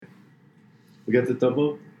We got the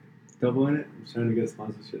double in it. I'm trying to get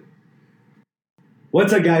sponsorship.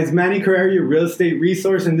 What's up, guys? Manny Carrera, your real estate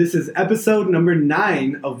resource, and this is episode number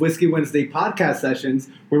 9 of Whiskey Wednesday podcast sessions,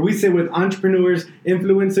 where we sit with entrepreneurs,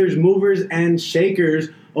 influencers, movers, and shakers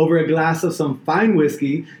over a glass of some fine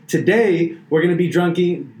whiskey. Today, we're going to be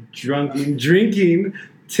drinking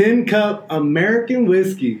Tin Cup American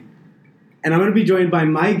whiskey, and I'm going to be joined by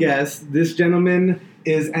my guest. This gentleman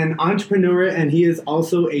is an entrepreneur, and he is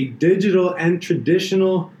also a digital and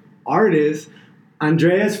traditional artist.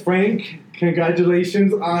 Andreas Frank,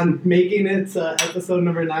 congratulations on making it to episode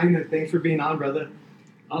number 9, and thanks for being on, brother.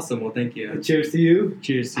 Awesome. Well, thank you. Cheers to you.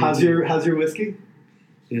 Cheers to How's you. your whiskey?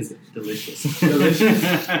 It's delicious.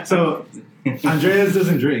 Delicious. So, Andreas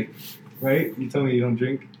doesn't drink, right? You told me you don't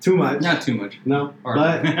drink too much. Not too much. No,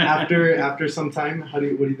 but after some time, what do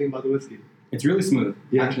you think about the whiskey? It's really smooth.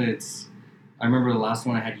 Yeah. Actually, I remember the last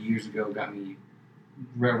one I had years ago got me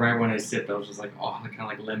right when I sipped. I was just like, oh, kind of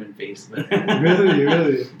like lemon face. But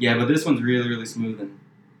Really. Yeah, but this one's really, really smooth, and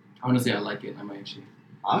honestly, I like it. I might actually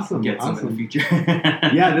get some in the future.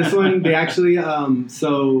 Yeah, this one, they actually,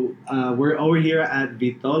 we're over here at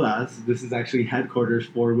Vitolas. This is actually headquarters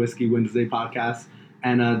for Whiskey Wednesday podcast,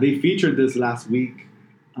 and they featured this last week.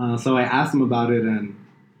 So I asked them about it, and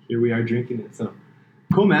here we are drinking it. So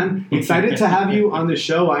cool, man. Excited to have you on the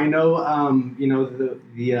show. I know,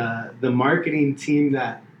 the marketing team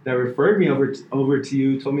that referred me over to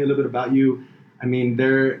you told me a little bit about you. I mean,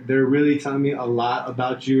 they're really telling me a lot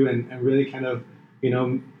about you and really kind of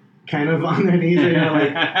on their knees,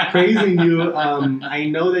 like praising you. I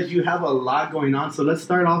know that you have a lot going on. So let's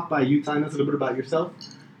start off by you telling us a little bit about yourself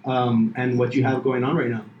and what you have going on right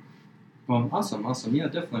now. Well, awesome. Yeah,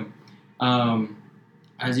 definitely.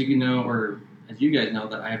 As you know, or as you guys know,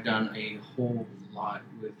 that I have done a whole lot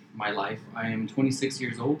with my life. I am 26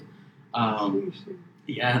 years old.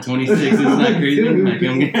 Yeah, 26 is not crazy.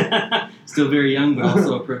 I'm still very young, but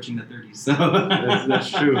also approaching the 30s. So that's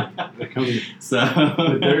true. They're coming. So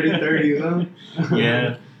the dirty 30s, huh?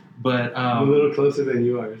 Yeah, but I'm a little closer than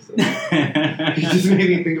you are. So you just made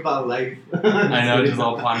me think about life. I know, just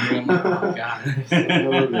all pondering. I'm like, oh God.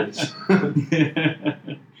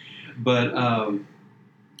 But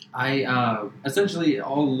I essentially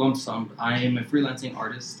all lump sum. I am a freelancing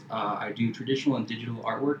artist. I do traditional and digital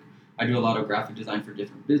artwork. I do a lot of graphic design for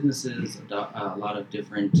different businesses, a lot of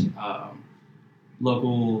different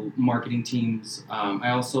local marketing teams. I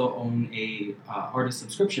also own a artist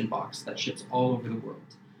subscription box that ships all over the world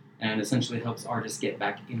and essentially helps artists get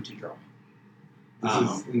back into drawing. This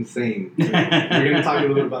is insane. We're going to talk a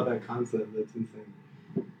little bit about that concept. That's insane.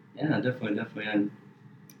 Yeah, definitely. And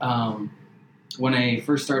when I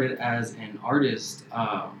first started as an artist,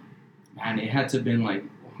 man, it had to have been like,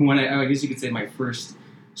 I guess you could say my first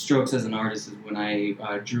strokes as an artist is when I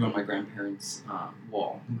drew on my grandparents'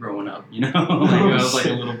 wall growing up, like I was like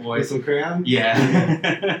a little boy. With some crayons? Yeah.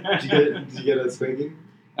 Did you get a spanking?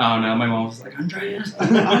 Oh no, my mom was like, Andreas,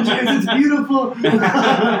 it's beautiful.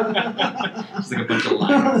 Just like a bunch of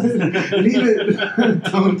lines. Leave it.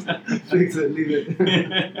 Don't fix it. Leave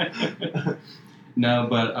it. No,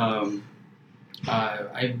 but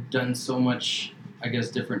I've done so much, I guess,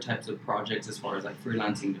 different types of projects as far as like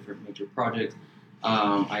freelancing different major projects.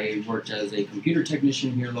 I worked as a computer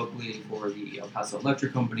technician here locally for the El Paso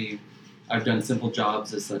Electric Company. I've done simple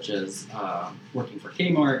jobs such as working for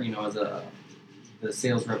Kmart, as the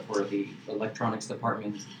sales rep for the electronics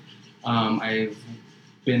department. I've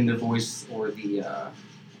been the voice or the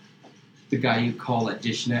guy you call at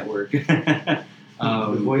Dish Network. The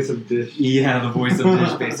voice of Dish. Yeah, the voice of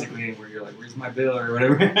Dish, basically, where you're like, where's my bill or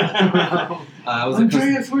whatever.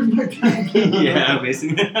 Andreas, where's my bill? Yeah,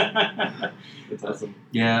 basically. That's awesome.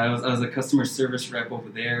 Yeah, I was a customer service rep over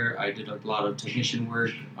there. I did a lot of technician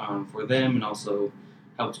work for them and also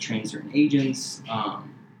helped train certain agents.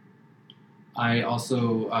 I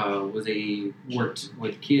also worked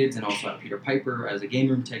with kids and also at Peter Piper as a game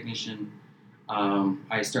room technician.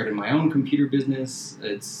 I started my own computer business.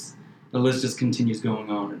 The list just continues going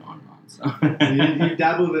on and on and on. So you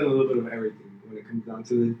dabbled in a little bit of everything when it comes down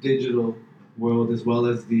to the digital world as well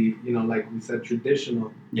as the, like we said,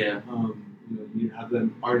 traditional. Yeah. You have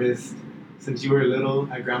been artist since you were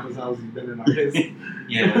little at grandma's house. You've been an artist.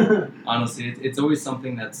 Yeah. Honestly, it's always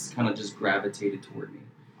something that's kind of just gravitated toward me.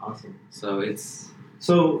 Awesome. So it's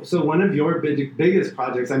so one of your biggest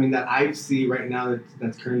projects, that I see right now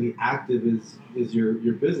that's currently active is your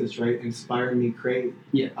business, right? Inspire Me Create.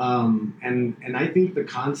 Yeah. And I think the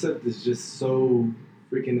concept is just so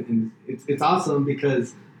freaking. It's awesome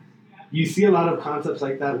because you see a lot of concepts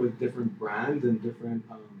like that with different brands and different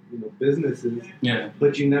businesses. Yeah.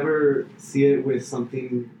 But you never see it with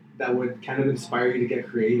something that would kind of inspire you to get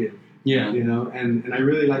creative. Yeah. You know, and I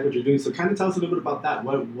really like what you're doing. So kind of tell us a little bit about that.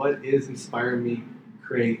 What is Inspire Me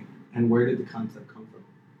Create, and where did the concept come from?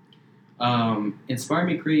 Inspire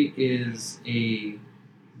Me Create is a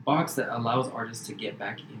box that allows artists to get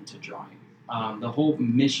back into drawing. The whole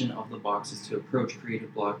mission of the box is to approach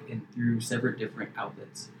creative block through several different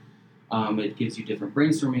outlets. It gives you different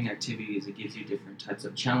brainstorming activities. It gives you different types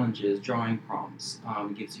of challenges, drawing prompts.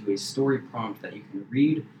 It gives you a story prompt that you can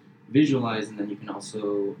read, visualize, and then you can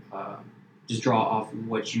also just draw off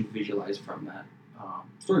what you visualize from that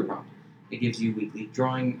story prompt. It gives you weekly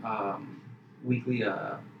drawing, weekly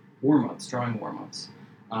warm-ups, drawing warm-ups,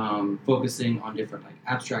 focusing on different like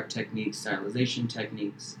abstract techniques, stylization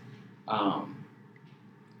techniques,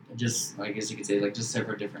 just I guess you could say like just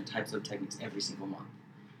several different types of techniques every single month.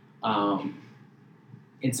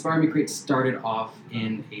 Inspire Me Create started off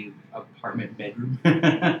in a apartment bedroom.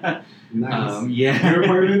 Nice. Yeah. Your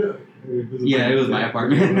apartment? Yeah, it was my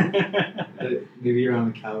apartment. Maybe you're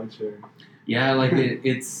on the couch or. Yeah, like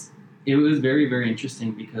it was very, very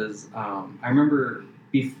interesting because I remember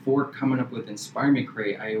before coming up with Inspire Me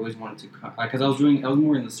Create, I always wanted to because I was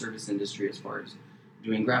more in the service industry as far as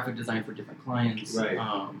doing graphic design for different clients, right.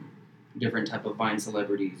 Different type of Vine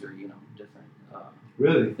celebrities or different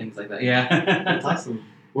really things like that. Yeah, that's awesome.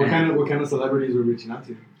 What kind of celebrities were reaching out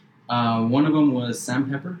to you? One of them was Sam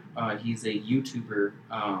Pepper. He's a YouTuber.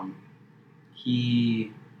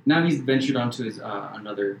 He's ventured onto his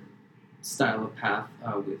another style of path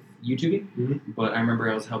with YouTubing. Mm-hmm. But I remember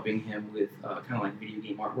I was helping him with kind of like video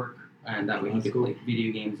game artwork, and that way he could play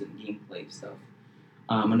video games and gameplay stuff.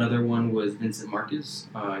 Another one was Vincent Marcus.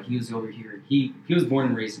 He was over here. He was born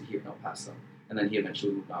and raised here in El Paso, and then he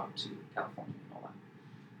eventually moved out to California and all that.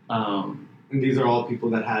 And these are all people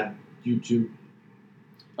that had YouTube.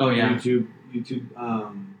 Oh yeah. YouTube.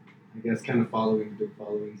 I guess kind of big followings. And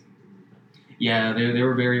things like that. Yeah, they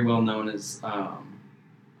were very well known as.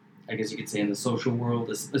 I guess you could say in the social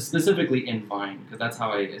world, specifically in Vine, because that's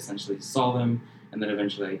how I essentially saw them, and then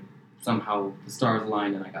eventually somehow the stars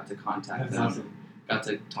aligned and I got to contact them, awesome. Got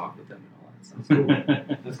to talk with them and all that stuff. That's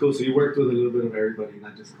cool. That's cool. So you worked with a little bit of everybody,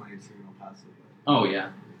 not just clients here in El Paso. Oh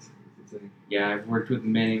yeah. It's yeah, I've worked with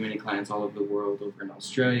many, many clients all over the world, over in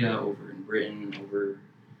Australia, over in Britain, over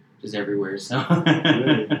just everywhere. So.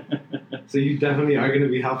 Really? So you definitely are going to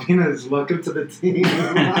be helping us. Welcome to the team.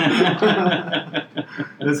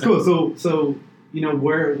 That's cool. So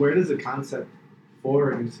where does the concept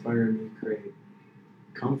for Inspire Me Create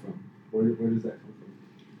come from? Where does that come from?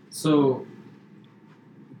 So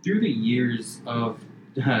through the years of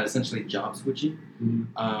essentially job switching,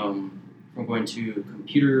 mm-hmm. From going to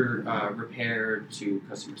computer repair to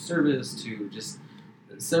customer service to just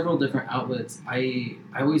several different outlets, I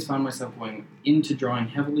always found myself going into drawing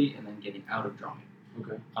heavily and then getting out of drawing.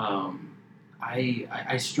 Okay.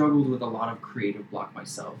 I struggled with a lot of creative block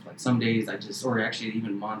myself. Like some days or actually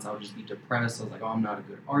even months, I would just be depressed. I was like, oh, I'm not a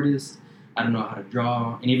good artist. I don't know how to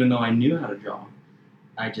draw. And even though I knew how to draw,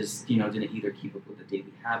 I just, didn't either keep up with the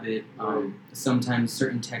daily habit. Right. Sometimes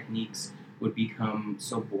certain techniques would become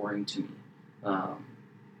so boring to me.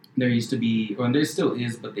 There used to be, and there still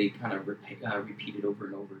is, but they kind of repeat it over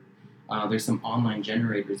and over. There's some online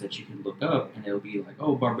generators that you can look up, and it'll be like,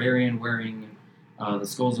 oh, barbarian wearing the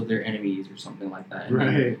skulls of their enemies or something like that. And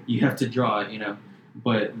right. You have to draw it,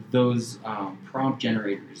 But those prompt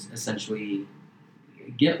generators essentially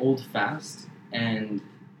get old fast, and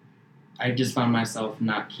I just found myself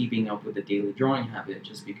not keeping up with the daily drawing habit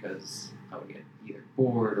just because I would get either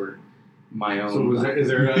bored or my own. So is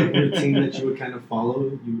there a routine that you would kind of follow?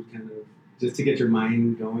 You would kind of, just to get your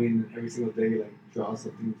mind going every single day, like draw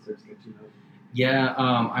something that starts getting out? Yeah,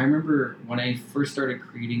 I remember when I first started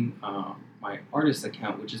creating my artist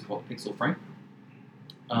account, which is called Pixel Frank.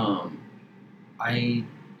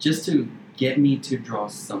 Just to get me to draw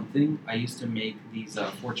something, I used to make these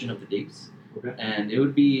Fortune of the Days. Okay. And it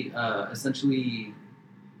would be essentially,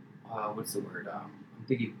 what's the word? I'm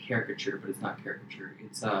thinking caricature, but it's not caricature.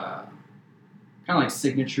 It's kind of like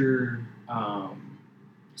signature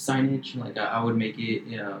signage. Like I would make it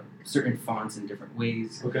certain fonts in different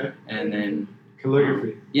ways. Okay. And then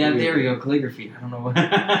calligraphy. There we go. Calligraphy. I don't know what.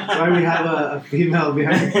 Sorry, we have a female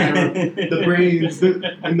behind the camera. The brains in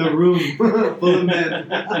the room full of men.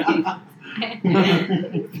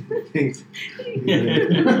 Thanks.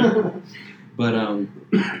 But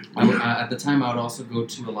at the time, I would also go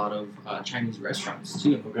to a lot of Chinese restaurants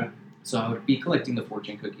too. Okay. So I would be collecting the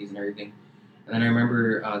fortune cookies and everything. And then I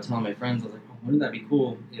remember telling my friends, I was like, oh, wouldn't that be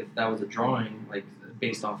cool if that was a drawing, like,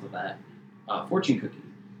 based off of that fortune cookie?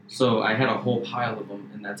 So I had a whole pile of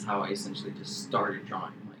them, and that's how I essentially just started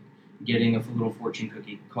drawing. Like, getting a little fortune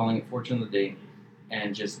cookie, calling it fortune of the day,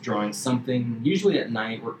 and just drawing something, usually at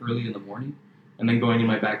night or early in the morning, and then going in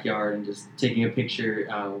my backyard and just taking a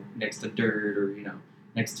picture next to dirt or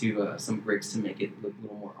next to some bricks to make it look a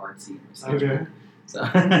little more artsy in my sketchbook. Okay. So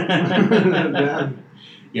Damn.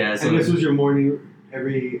 yeah. So and this was your morning.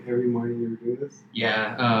 Every morning you were doing this.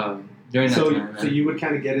 Yeah. During that time. So you would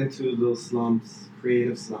kind of get into little slumps,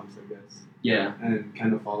 creative slumps, I guess. Yeah. And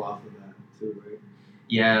kind of fall off of that too, right?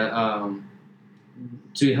 Yeah.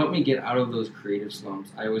 To help me get out of those creative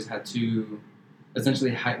slumps, I always had to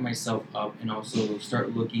essentially hype myself up and also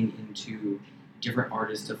start looking into different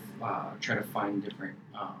artists to try to find different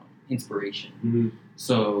inspiration. Mm-hmm.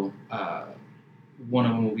 So one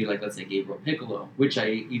of them will be like, let's say, Gabriel Piccolo, which I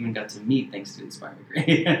even got to meet thanks to Inspire Me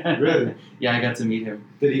Create. Really? Yeah, I got to meet him.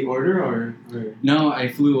 Did he order or? No, I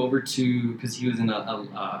flew over to, because he was in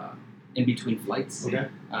in between flights. Okay.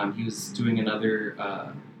 He was doing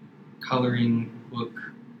another coloring book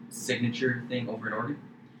signature thing over in Oregon.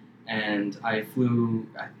 And I flew,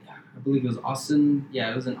 I believe it was Austin.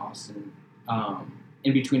 Yeah, it was in Austin.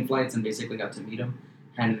 In between flights, and basically got to meet him,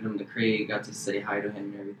 handed him the crate, got to say hi to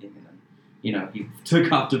him and everything, and then he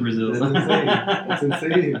took off to Brazil. That's insane. That's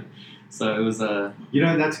insane. So it was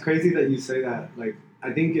that's crazy that you say that. Like,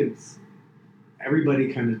 I think it's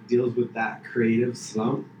everybody kind of deals with that creative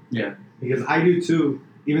slump. Yeah. Because I do too.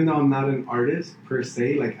 Even though I'm not an artist per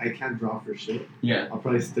se, like I can't draw for shit. Yeah. I'll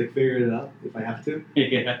probably stick figure it out if I have to.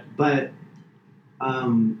 Yeah. But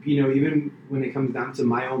even when it comes down to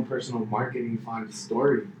my own personal marketing on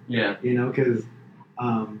story. Yeah. Because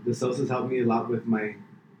the Sosa's helped me a lot with my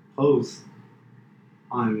posts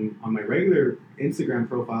on my regular Instagram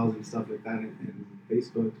profiles and stuff like that and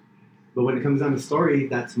Facebook. But when it comes down to story,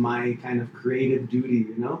 that's my kind of creative duty,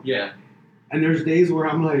 Yeah. And there's days where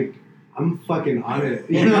I'm like, I'm fucking on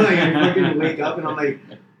it. Like I fucking wake up and I'm like,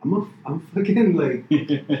 I'm fucking like,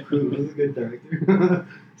 who's a good director?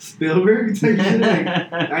 Spielberg type shit.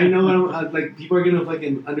 Like, I know like people are gonna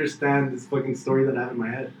fucking understand this fucking story that I have in my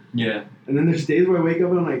head. Yeah. And then there's days where I wake up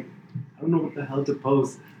and I'm like, I don't know what the hell to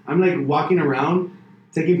post. I'm like walking around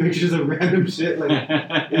taking pictures of random shit.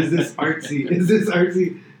 Like, is this artsy? Is this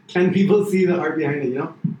artsy? Can people see the art behind it?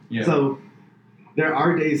 Yeah. So there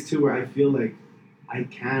are days too where I feel like I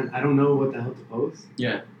don't know what the hell to post.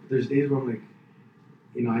 Yeah. There's days where I'm like,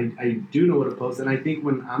 I do know what to post. And I think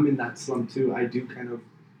when I'm in that slump too, I do kind of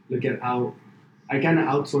look at I kind of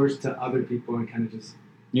outsource to other people and kind of just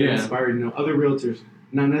get inspired. Other realtors,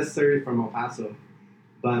 not necessarily from El Paso,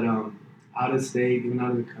 but out of state, even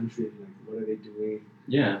out of the country. Like, what are they doing?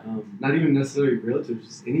 Yeah. Not even necessarily realtors,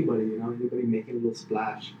 just anybody. Anybody making a little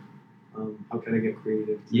splash. How can I get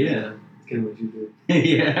creative? Yeah. It's kind of what you do.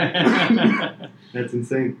 Yeah. That's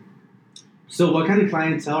insane. So what kind of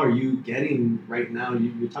clientele are you getting right now?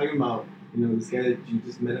 You're talking about, this guy that you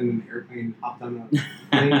just met in an airplane, hopped on a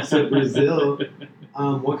plane to Brazil.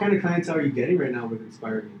 What kind of clientele are you getting right now with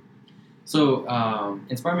Inspire Me? So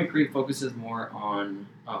Inspire Me Create focuses more on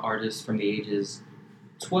artists from the ages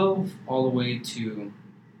 12 all the way to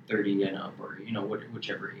 30 and up, or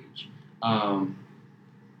whichever age.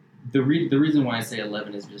 The reason why I say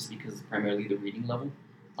 11 is just because primarily the reading level.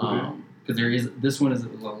 Because this one is a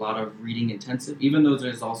lot of reading intensive, even though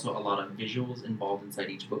there's also a lot of visuals involved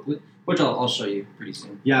inside each booklet, which I'll show you pretty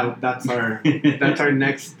soon. Yeah, that's our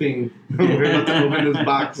next thing. We're about to open this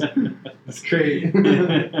box. It's great.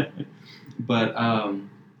 But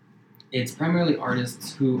it's primarily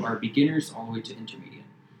artists who are beginners all the way to intermediate.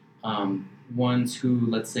 Ones who,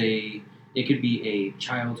 let's say, it could be a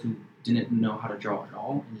child who didn't know how to draw at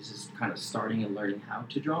all and is just kind of starting and learning how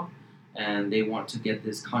to draw. And they want to get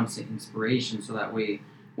this constant inspiration, so that way,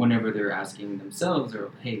 whenever they're asking themselves,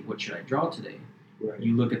 or hey, what should I draw today? Right.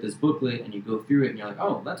 You look at this booklet and you go through it, and you're like,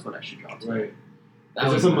 oh, that's what I should draw today. Right.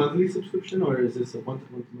 Is this a monthly subscription, or is this a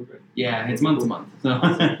month-to-month? Right? Yeah, it's month-to-month. So,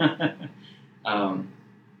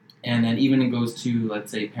 and then even it goes to,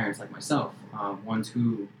 let's say, parents like myself, ones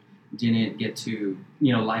who didn't get to,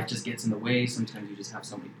 life just gets in the way. Sometimes you just have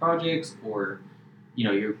so many projects, or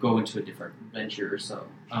you go into a different venture or so.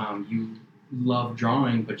 You love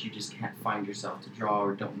drawing, but you just can't find yourself to draw,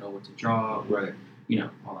 or don't know what to draw, right?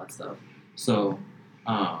 All that stuff. So,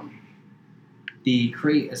 the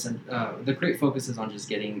crate focuses on just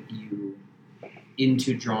getting you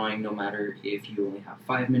into drawing, no matter if you only have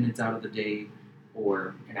 5 minutes out of the day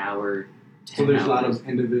or an hour. 10 so there's hours. A lot of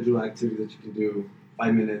individual activities that you can do.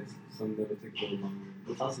 5 minutes. Some that will take a little longer.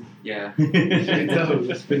 That's awesome. Yeah. That's pretty dope.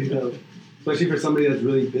 That's pretty dope. Especially for somebody that's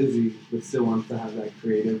really busy but still wants to have that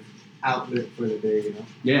creative outlet for the day,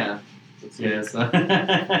 Yeah. Yes.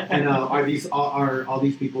 And are all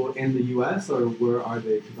these people in the U.S. or where are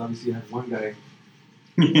they? Because obviously you have one guy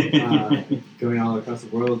going all across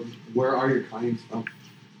the world. Where are your clients from?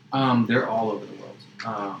 They're all over the world.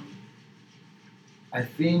 I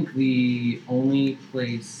think the only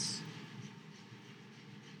place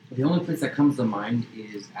that comes to mind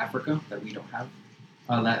is Africa that we don't have.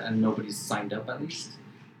 And nobody's signed up at least.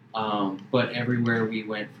 But everywhere we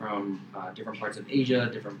went from different parts of Asia,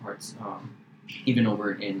 different parts, even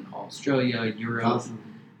over in Australia, Europe.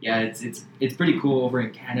 Awesome. Yeah, it's pretty cool over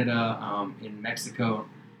in Canada, in Mexico,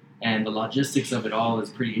 and the logistics of it all is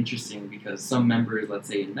pretty interesting because some members, let's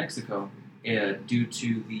say in Mexico, due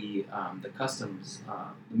to the customs,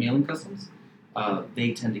 the mailing customs,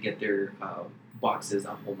 they tend to get their boxes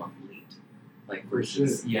a whole month late. Like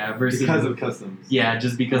versus because of customs. Yeah,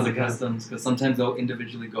 just because of customs. Because sometimes they'll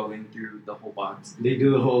individually go in through the whole box. They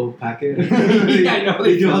do the whole packet. Yeah, I know.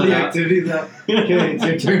 They do all the activities. Okay, it's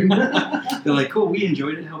your turn. They're like, cool. We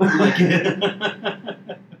enjoyed it. How would you like it?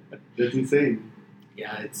 That's insane.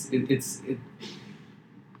 Yeah, it's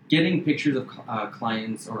getting pictures of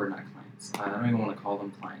clients or not clients. I don't even want to call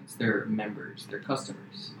them clients. They're members. They're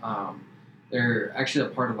customers. They're actually a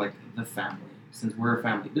part of like the family. Since we're a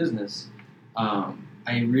family business.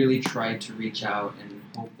 I really try to reach out and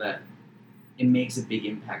hope that it makes a big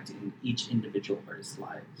impact in each individual artist's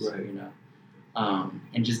lives. Right. You know,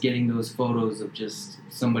 and just getting those photos of just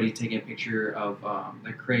somebody taking a picture of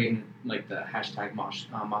the crate and like the hashtag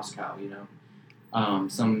Moscow. You know,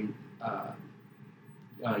 some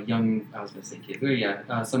young, I was gonna say kids, but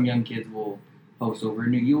yeah, some young kids will post over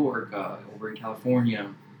in New York, over in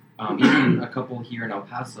California, even a couple here in El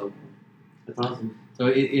Paso. That's awesome. So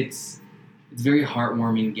it's very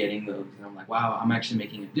heartwarming getting those, and I'm like, wow, I'm actually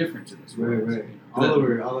making a difference in this world. Right. You know?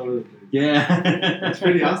 All over the place. Yeah, that's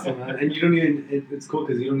pretty awesome, man. And you don't even. It's cool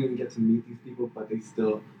because you don't even get to meet these people, but they're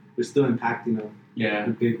still impacting them. In a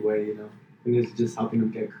big way, you know. And it's just helping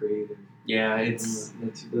them get creative. Yeah, it's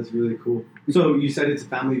that's really cool. So you said it's a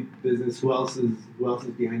family business. Who else is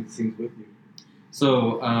behind the scenes with you?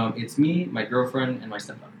 So it's me, my girlfriend, and my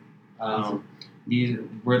stepdaughter. Awesome. These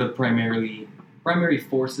were the primary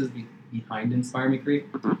forces behind Inspire Me Create.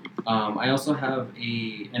 I also have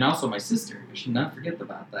and also my sister. I should not forget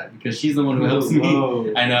about that because she's the one who helps me.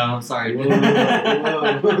 I know. I'm sorry. Whoa.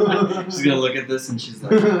 She's gonna look at this and she's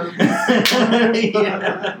like,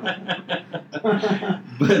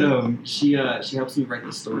 But she helps me write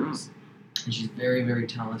the stories, and she's very, very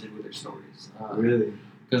talented with her stories. Really?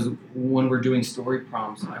 Because when we're doing story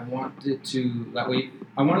prompts, I want it to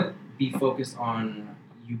be focused on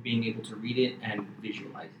you being able to read it and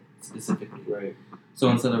visualize it specifically. Right. So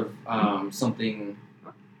instead of something,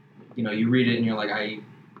 you know, you read it and you're like, I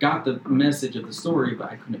got the message of the story, but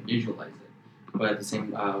I couldn't visualize it. But at the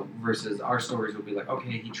same versus our stories will be like,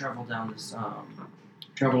 okay, he traveled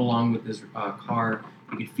along with this car.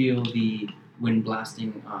 You could feel the wind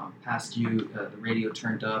blasting past you. The radio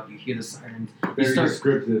turned up. You hear the sirens. Very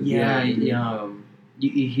descriptive. Yeah.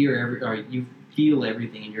 You hear you feel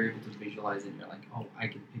everything, and you're able to visualize it. And you're like, oh, I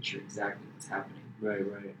can picture exactly what's happening. Right.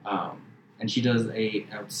 And she does an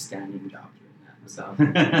outstanding job doing that. So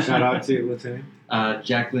shout out to what's her name?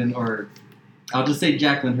 Jacqueline, or I'll just say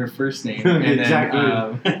Jacqueline, her first name. And then,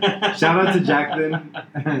 Jacqueline. Shout out to Jacqueline.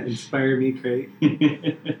 Inspire Me Create.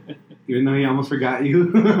 Even though he almost forgot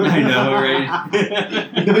you. I know, right?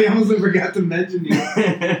 Even though he almost forgot to mention you.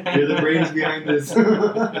 You're the brains behind this. No,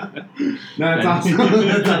 that's awesome.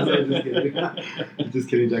 That's awesome. Just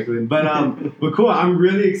kidding, Jacqueline. But cool. I'm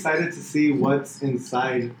really excited to see what's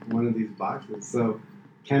inside one of these boxes. So,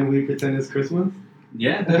 can we pretend it's Christmas?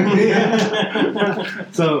 Yeah.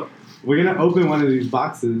 So, we're gonna open one of these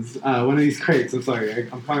boxes, one of these crates. I'm sorry,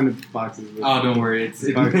 I'm calling it boxes. Oh, don't worry, it's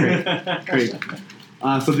called crate.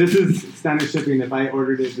 So this is standard shipping. If I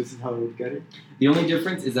ordered it, this is how I would get it. The only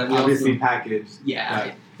difference is that we obviously packaged. Yeah,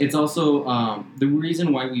 right. It's also the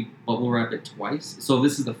reason why we bubble wrap it twice. So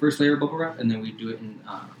this is the first layer of bubble wrap, and then we do it in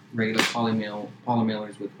regular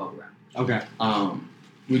polymailers with bubble wrap. Okay.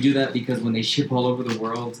 We do that because when they ship all over the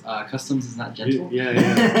world, customs is not gentle.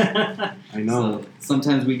 Yeah. I know. So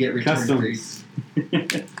sometimes we get return crates. You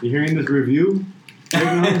hearing this review?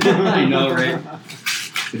 I know, right?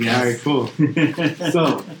 Yes. All right, cool.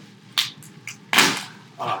 So,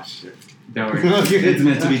 oh shit! Don't worry, it's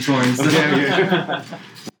meant to be torn. So. Okay.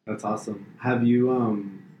 That's awesome. Have you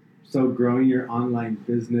so growing your online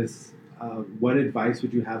business? What advice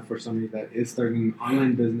would you have for somebody that is starting an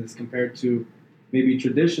online business compared to maybe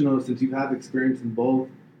traditional? Since you have experience in both,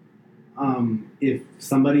 if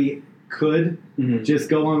somebody could just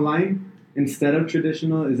go online instead of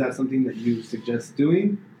traditional, is that something that you suggest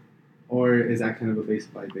doing? or is that kind of a base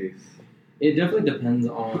by base? It definitely depends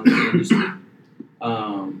on the industry.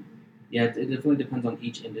 Yeah, it definitely depends on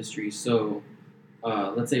each industry. So,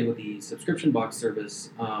 let's say with the subscription box service,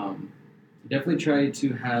 definitely try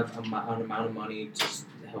to have an amount of money to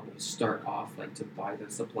help you start off, like to buy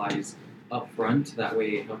the supplies up front. That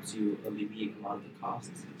way, it helps you alleviate a lot of the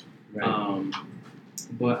costs. Right.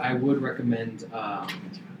 But I would recommend.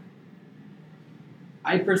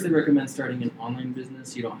 I personally recommend starting an online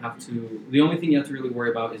business. You don't have to. The only thing you have to really worry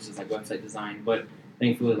about is just like website design. But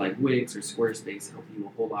thankfully, like Wix or Squarespace help you a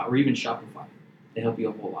whole lot, or even Shopify, they help you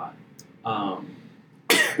a whole lot.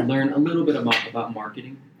 Learn a little bit about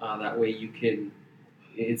marketing. That way, you can.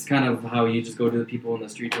 It's kind of how you just go to the people in the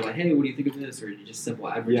street. You're like, hey, what do you think of this? Or you just simple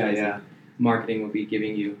advertising. Yeah. Marketing will be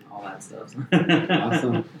giving you all that stuff.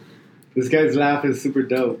 Awesome. This guy's laugh is super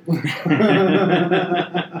dope.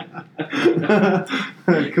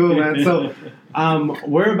 Cool, man. So,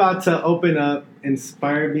 we're about to open up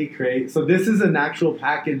Inspire Me Crate. So this is an actual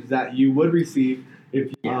package that you would receive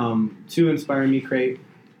if to Inspire Me Crate.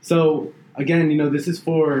 So again, this is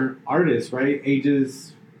for artists, right?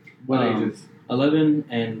 Ages, what ages? 11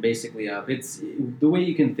 and basically up. It's the way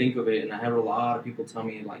you can think of it, and I have a lot of people tell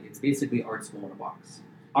me like it's basically art school in a box.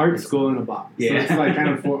 Art school in a box. Yeah. So it's like kind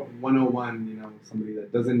of for 101, somebody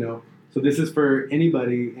that doesn't know. So this is for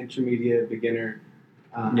anybody, intermediate, beginner,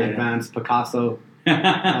 advanced, Picasso,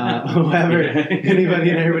 whoever, anybody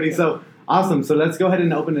and everybody. So awesome. So let's go ahead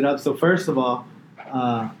and open it up. So first of all,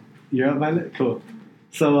 you're up, Violet? Cool.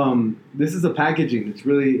 So this is a packaging. It's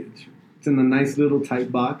in a nice little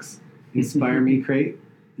tight box. Inspire Me Crate.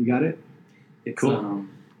 You got it? It's, cool.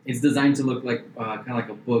 It's designed to look like kind of like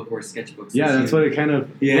a book or a sketchbook. Yeah, that's what it kind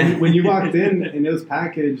of. Yeah. When you walked in and it was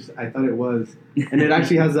packaged, I thought it was, and it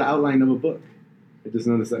actually has the outline of a book. I just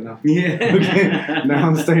noticed that now. Yeah. Okay. Now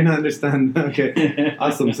I'm starting to understand. Okay.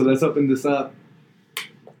 Awesome. So let's open this up.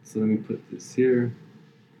 So let me put this here.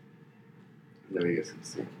 There we go.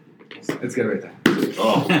 It's good right there.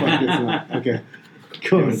 Oh, fuck, it's not. Okay.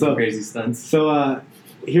 Cool. So crazy stunts. So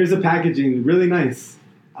here's the packaging. Really nice.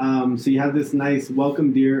 So you have this nice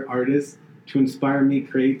welcome, dear artist, to Inspire Me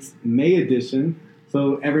Crates May edition.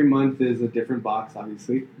 So every month is a different box,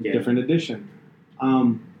 obviously, different edition.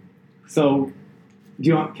 So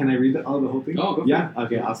can I read all the whole thing? Oh, go yeah.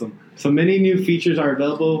 Okay, awesome. So many new features are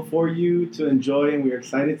available for you to enjoy, and we are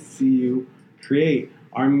excited to see you create.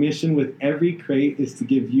 Our mission with every crate is to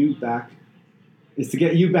get you back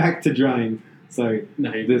to drawing. Sorry,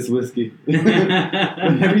 this whiskey.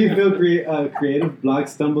 Whenever you feel creative block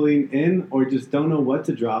stumbling in or just don't know what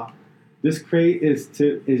to draw, this crate is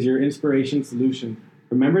your inspiration solution.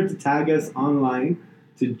 Remember to tag us online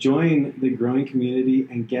to join the growing community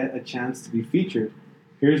and get a chance to be featured.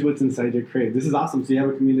 Here's what's inside your crate. This is awesome. So you have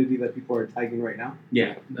a community that people are tagging right now?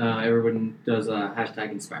 Yeah, everyone does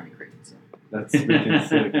hashtag Inspire Me Crate. So. That's freaking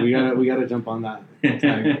sick. We gotta jump on that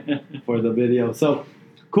tag for the video. So.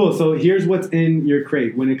 Cool. So here's what's in your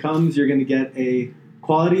crate. When it comes, you're going to get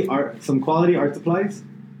some quality art supplies,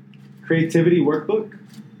 creativity workbook,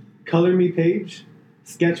 color me page,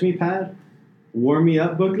 sketch me pad, warm me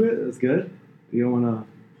up booklet. That's good. You don't want to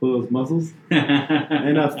pull those muscles.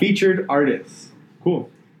 And a featured artist. Cool.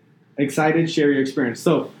 Excited, share your experience.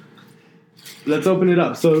 So let's open it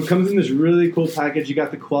up. So it comes in this really cool package. You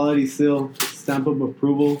got the quality seal, stamp of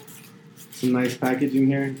approval. Some nice packaging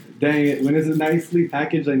here. Dang it. When it's nicely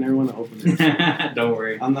packaged, I never want to open it. Don't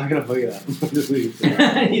worry. I'm not going to plug it up. Just leave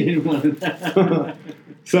it. You didn't want that.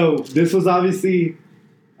 So, this was obviously...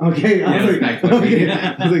 Okay. I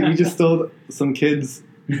was like, we just stole some kid's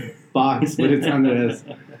box, but it's Andres.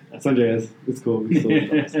 It's Andres. It's cool. We stole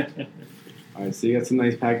the box. All right, so you got some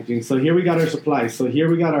nice packaging. So, here we got our supplies. So, here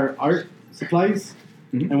we got our art supplies.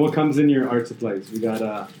 Mm-hmm. And what comes in your art supplies? We got...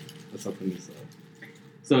 let's open this up.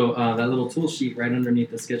 So that little tool sheet right underneath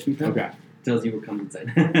the sketch me pen tells you what comes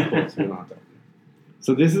inside. Cool,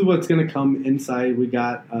 so this is what's going to come inside. We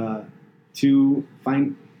got 2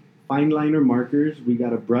 fine liner markers. We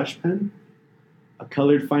got a brush pen, a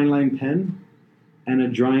colored fine line pen, and a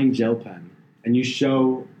drawing gel pen. And you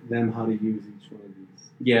show them how to use each one of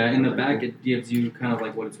these. Yeah, in the back it gives you kind of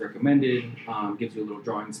like what it's recommended. Gives you a little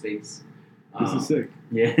drawing space. This is sick.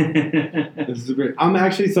 Yeah. This is great. I'm a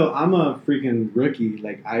freaking rookie.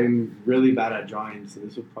 Like, I'm really bad at drawing, so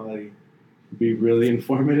this would probably be really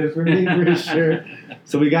informative for me, for sure.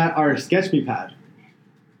 So we got our Sketch Me pad.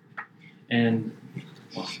 And...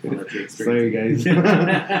 Sorry, guys.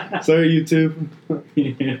 Sorry, YouTube.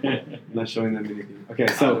 I'm not showing them anything. Okay,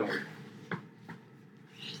 so...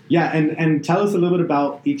 Yeah, and tell us a little bit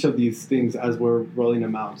about each of these things as we're rolling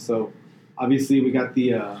them out. So... Obviously, we got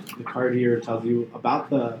the card here. It tells you about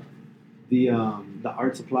the the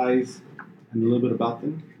art supplies and a little bit about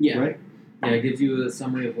them. Yeah. Right. Yeah, it gives you a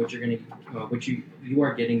summary of what you're gonna, what you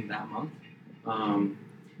are getting that month.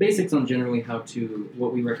 Basics on generally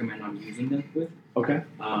what we recommend on using them with. Okay.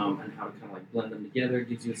 And how to kind of like blend them together. It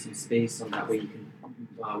gives you some space on that way you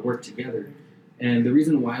can work together. And the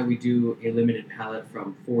reason why we do a limited palette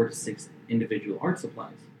from 4 to 6 individual art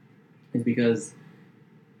supplies is because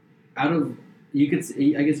I guess you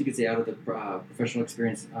could say out of the professional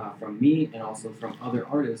experience from me and also from other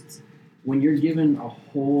artists, when you're given a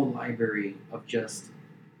whole library of just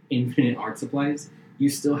infinite art supplies, you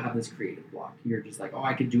still have this creative block. You're just like, oh,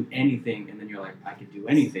 I could do anything, and then you're like, I could do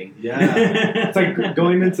anything. Yeah, it's like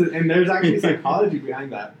going into, and there's actually psychology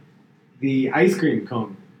behind that. The ice cream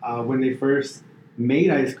cone, when they first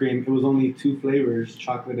made ice cream, it was only 2 flavors,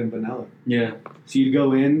 chocolate and vanilla. Yeah. So you'd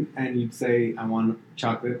go in and you'd say, I want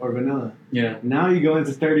chocolate or vanilla. Yeah. Now you go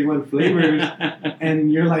into 31 flavors,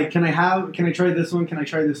 and you're like, can I try this one? Can I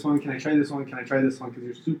try this one? Can I try this one? Can I try this one? Because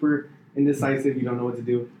you're super indecisive, you don't know what to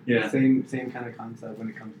do. Yeah. Same kind of concept when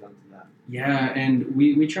it comes down to that. Yeah, and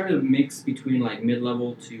we try to mix between like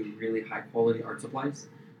mid-level to really high-quality art supplies.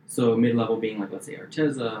 So mid-level being like, let's say,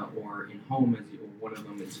 Arteza or In Home, as one of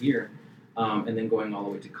them is here. And then going all the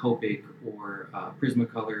way to Copic or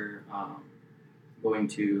Prismacolor, going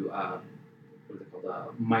to, what is it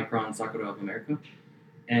called, Micron Sakura of America.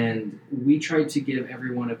 And we try to give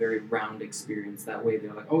everyone a very round experience. That way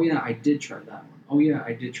they're like, oh yeah, I did try that one. Oh yeah,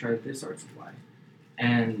 I did try this art supply.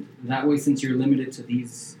 And that way, since you're limited to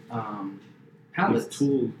these palettes, These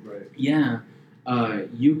tools, right? Yeah,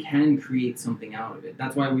 you can create something out of it.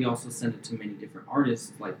 That's why we also send it to many different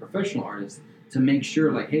artists, like professional artists, to make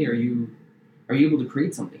sure, like, hey, are you able to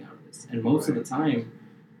create something out of this? And most of the time,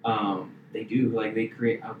 they do. Like, they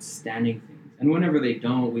create outstanding things. And whenever they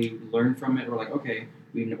don't, we learn from it. We're like, okay,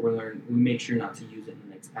 we make sure not to use it in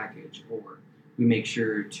the next package, or we make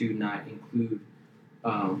sure to not include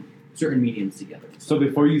certain mediums together. So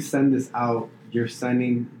before you send this out, you're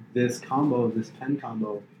sending this pen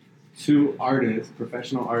combo, to artists,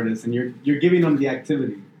 professional artists, and you're giving them the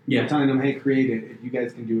activity. Yeah. You're telling them, hey, create it. If you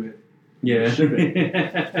guys can do it, yeah, ship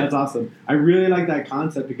it. That's awesome. I really like that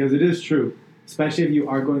concept because it is true. Especially if you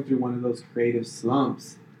are going through one of those creative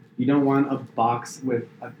slumps, you don't want a box with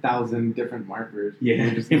 1,000 different markers. Yeah.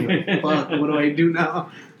 You're just gonna be like, fuck, what do I do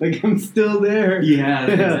now? Like, I'm still there. Yeah,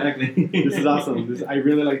 exactly. This is awesome. I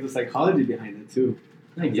really like the psychology behind it too.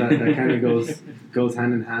 Thank you. That kind of goes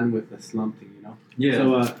hand in hand with the slump thing, you know. Yeah.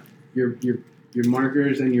 So your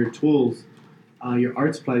markers and your tools, your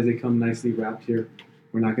art supplies, they come nicely wrapped here.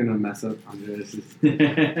 We're not gonna mess up on this.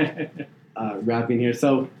 Wrapping here.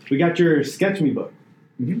 So we got your Sketch Me book,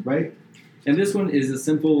 right? And this one is a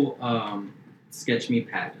simple Sketch Me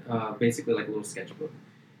pad, basically like a little sketchbook.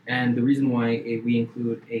 And the reason why we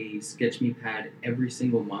include a Sketch Me pad every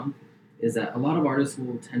single month is that a lot of artists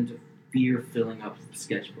will tend to fear filling up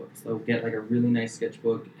sketchbooks. They'll get like a really nice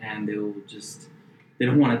sketchbook and they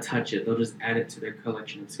don't want to touch it. They'll just add it to their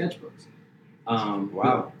collection of sketchbooks.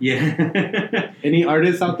 Wow. Yeah. Any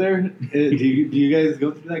artists out there? Do you guys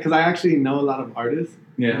go through that? Because I actually know a lot of artists.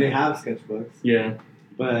 Yeah. They have sketchbooks. Yeah.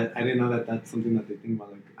 But I didn't know that that's something that they think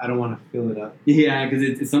about. Like, I don't want to fill it up. Yeah,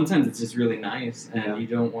 because sometimes it's just really nice, and you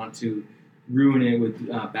don't want to ruin it with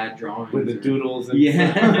bad drawings. With the doodles and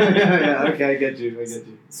yeah. stuff. Yeah. Okay, I get you.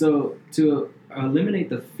 So to eliminate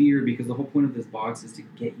the fear, because the whole point of this box is to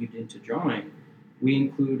get you into drawing, we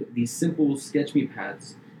include these simple Sketch Me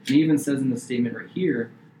pads. It even says in the statement right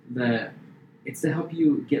here that it's to help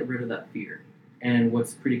you get rid of that fear. And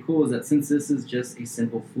what's pretty cool is that since this is just a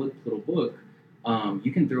simple flip little book,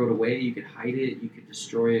 you can throw it away, you could hide it, you could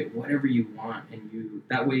destroy it, whatever you want. And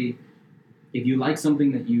that way, if you like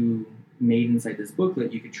something that you made inside this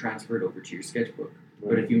booklet, you could transfer it over to your sketchbook. Right.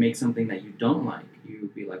 But if you make something that you don't like,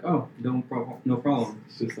 you'd be like, oh, no problem.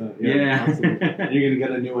 It's just Awesome. You're going to get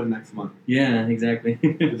a new one next month. Yeah, exactly.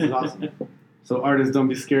 This is awesome. So artists, don't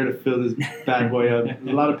be scared to fill this bad boy up. There's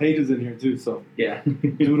a lot of pages in here too, so yeah.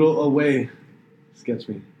 Doodle away. Sketch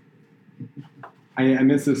Me. I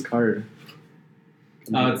miss this card.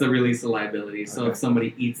 Oh, it's a release of liability. So if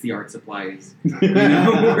somebody eats the art supplies, we're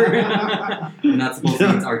not supposed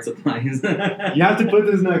to eat art supplies. You have to put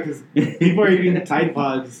this now because people are eating Tide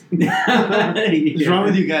Pods. What's wrong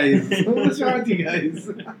with you guys? What's wrong with you guys?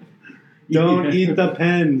 Don't eat the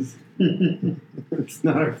pens. It's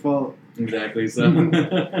not our fault. Exactly. So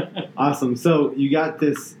awesome. So you got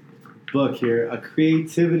this book here, a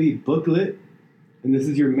creativity booklet, and this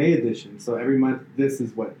is your May edition. So every month, this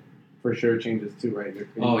is what for sure changes too, right?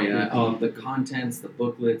 Oh yeah. The contents, the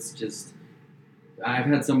booklets, just I've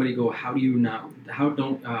had somebody go, how do you not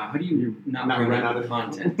run out of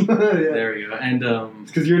content? Yeah. There we go. And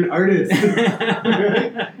it's because you're an artist.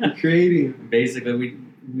 You're creating. Basically,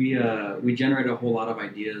 we generate a whole lot of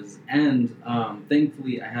ideas, and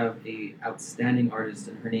thankfully, I have a outstanding artist,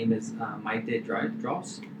 and her name is Maite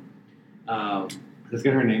Draws. Let's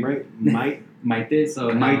get her name right. Maite.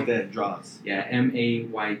 So Maite Draws. Yeah,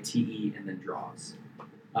 Mayte, and then Draws.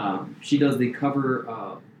 She does the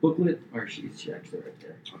cover booklet, or she's actually right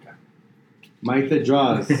there. Okay. Maite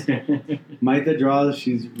Draws. Maite Draws.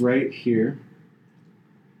 She's right here.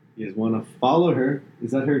 You guys want to follow her?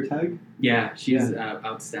 Is that her tag? Yeah, she's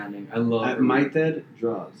outstanding. I love her. Maite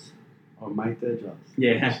Draws. Or Maite Draws.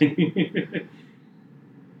 Yeah.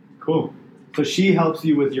 Cool. So she helps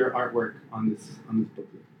you with your artwork on this booklet.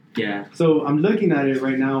 Yeah. So I'm looking at it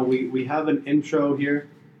right now. We have an intro here,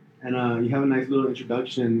 and you have a nice little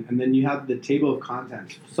introduction, and then you have the table of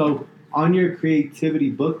contents. So on your creativity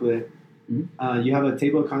booklet, you have a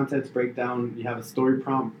table of contents breakdown. You have a story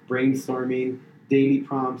prompt, brainstorming, daily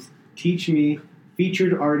prompts, teach me,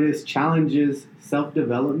 featured artists, challenges,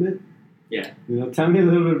 self-development. Yeah. Tell me a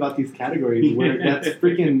little bit about these categories. That's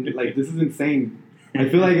freaking, like, this is insane. I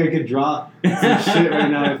feel like I could draw some shit right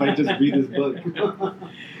now if I just read this book.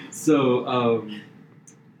 So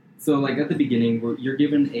like at the beginning, you're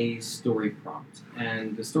given a story prompt,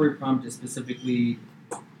 and the story prompt is specifically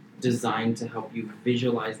designed to help you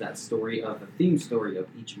visualize that story of the theme story of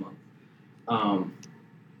each month.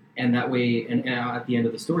 And that way, and at the end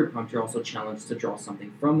of the story prompt, you're also challenged to draw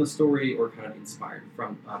something from the story or kind of inspired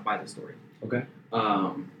by the story. Okay.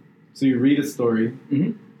 So you read a story.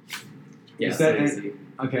 Mm-hmm. Yeah.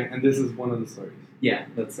 Okay, and this is one of the stories. Yeah,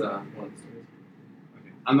 that's one of the stories.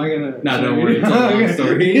 Okay. I'm not gonna. No, don't worry. It's a long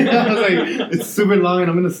story. I was like, it's super long, and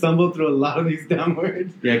I'm gonna stumble through a lot of these damn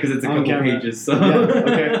words. Yeah, because it's a couple pages. So. Yeah.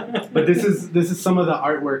 Okay. But this is some of the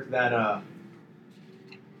artwork that.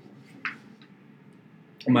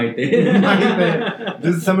 Maite.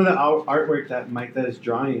 This is some of the artwork that Maite is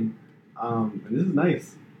drawing. And this is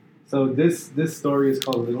nice. So this story is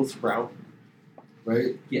called Little Sprout,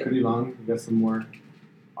 right? Yeah. Pretty long. We got some more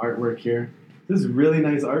artwork here. This is really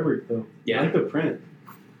nice artwork, though. Yeah. I like the print.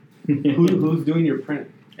 Who's doing your print?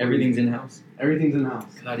 Everything's in house. Everything's in house.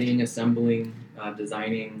 Cutting, assembling,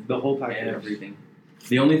 designing, the whole package. Everything.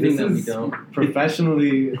 The only thing that we don't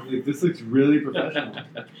professionally, like, this looks really professional.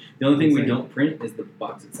 The only thing we don't print is the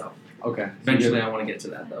box itself. Okay. Eventually, I want to get to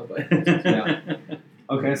that though. But yeah.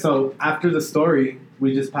 Okay, so after the story,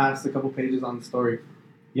 we just passed a couple pages on the story.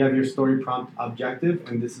 You have your story prompt objective,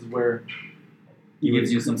 and this is where it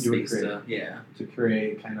gives you some space to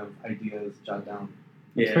create kind of ideas, jot down.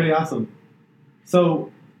 It's Yeah. pretty awesome.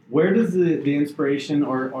 So where does the inspiration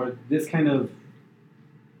or this kind of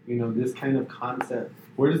concept,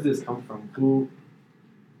 where does this come from?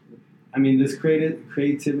 This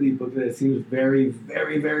creativity booklet, it seems very,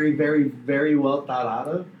 very, very, very, very well thought out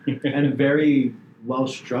of and very well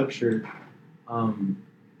structured, from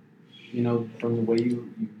the way you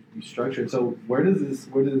structure it. So where does this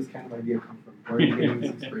kind of idea come from? Where are you getting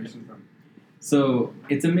this inspiration from? So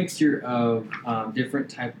it's a mixture of different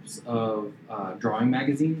types of drawing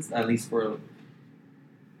magazines, at least for...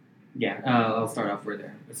 Yeah, I'll start off with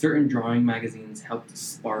there. Certain drawing magazines help to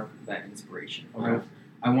spark that inspiration. Okay.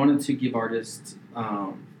 I wanted to give artists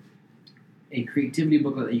a creativity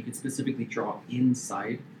booklet that you could specifically draw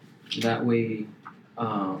inside. That way,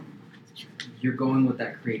 you're going with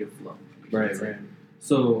that creative flow. Right.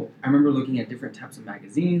 So I remember looking at different types of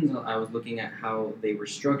magazines. I was looking at how they were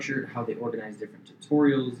structured, how they organized different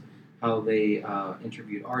tutorials, how they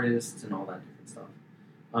interviewed artists, and all that different stuff.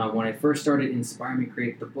 When I first started Inspire Me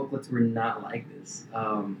Create, the booklets were not like this.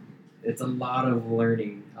 It's a lot of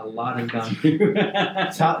learning, a lot of gone through.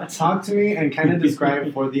 Talk to me and kind of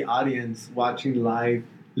describe for the audience watching live,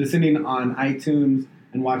 listening on iTunes,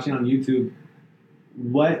 and watching on YouTube.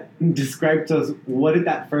 Describe to us, what did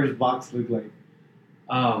that first box look like?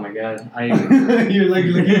 Oh my god! You're like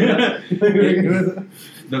looking at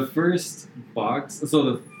the first box. So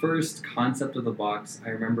the first concept of the box, I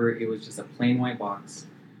remember it was just a plain white box.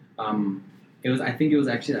 I think it was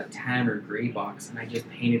actually that tan or gray box, and I just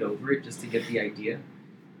painted over it just to get the idea.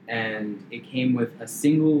 And it came with a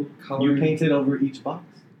single color. You painted over each box?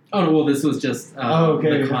 Oh no! Well, this was just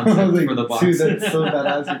okay. The concept like, for the box. Dude, that's so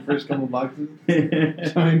badass. Your first couple boxes.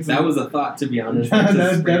 That was a thought, to be honest.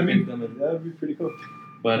 That'd be pretty cool.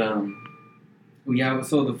 But yeah.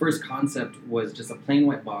 So the first concept was just a plain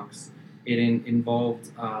white box. It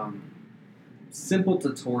involved simple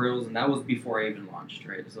tutorials, and that was before I even launched,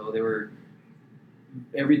 right? So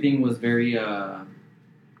everything was very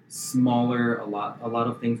smaller. A lot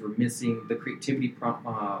of things were missing. The creativity prompt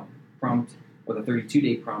or the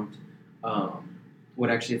 32-day prompt would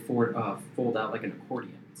actually fold out like an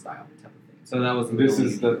accordion style type of thing. So that was This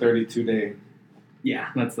is the 32-day. Yeah,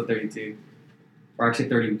 that's the 32. Or actually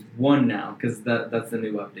 31 now, because that's the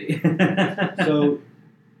new update. So,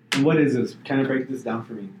 what is this? Kind of break this down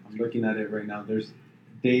for me. I'm looking at it right now. There's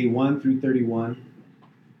day 1 through 31.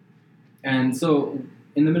 And so,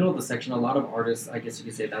 in the middle of the section, a lot of artists, I guess you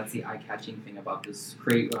could say that's the eye-catching thing about this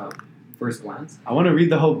first glance. I want to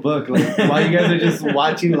read the whole book. Like, while you guys are just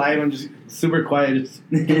watching live, I'm just super quiet. Just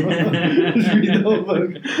read the whole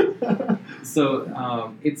book.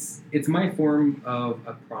 So, it's my form of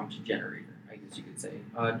a prompt generator, I guess you could say.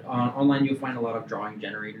 Online, you'll find a lot of drawing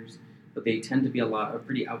generators, but they tend to be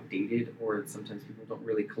pretty outdated, or sometimes people don't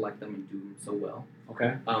really collect them and do them so well.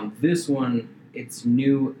 Okay. This one, it's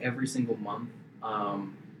new every single month,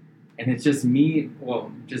 and it's just me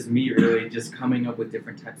really, just coming up with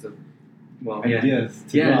different types of ideas.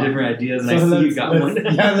 Different ideas. And So I see you got one.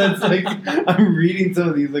 Yeah, let's I'm reading some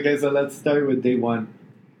of these. Okay, so let's start with day 1.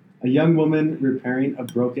 A young woman repairing a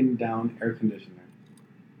broken down air conditioner.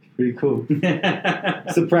 Pretty cool.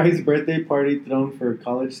 Surprise birthday party thrown for a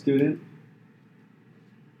college student.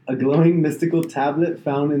 A glowing mystical tablet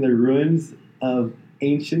found in the ruins of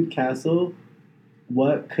ancient castle.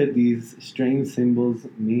 What could these strange symbols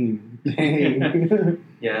mean? Dang.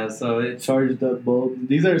 Yeah, so it's Charged up bulb.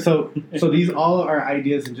 These are so these all are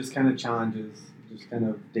ideas and just kind of challenges, just kind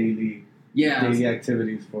of daily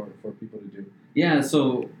activities for people to do. Yeah,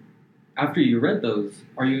 so after you read those,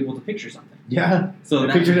 are you able to picture something? Yeah. So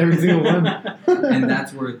I pictured every single one. And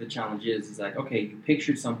that's where the challenge is like, okay, you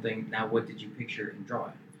pictured something, now what did you picture and draw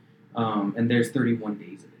it? And there's 31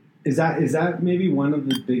 days of it. Is that maybe one of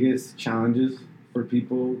the biggest challenges for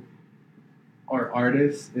people or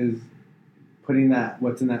artists is putting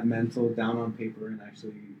what's in that mental down on paper and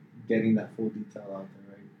actually getting that full detail out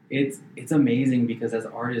there, right? It's amazing because as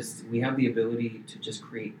artists, we have the ability to just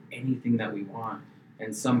create anything that we want.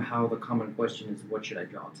 And somehow the common question is, what should I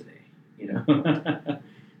draw today? You know?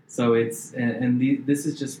 So this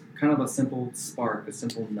is just kind of a simple spark, a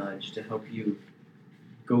simple nudge to help you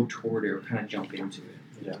go toward it or kind of jump into it.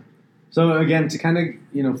 Yeah. So again, to kind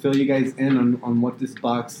of fill you guys in on what this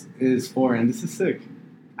box is for, and this is sick.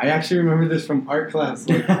 I actually remember this from art class.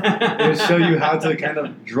 Like, it'll show you how to kind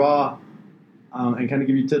of draw and kind of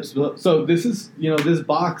give you tips. So this is, this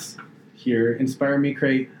box here, Inspire Me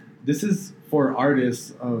Create. This is for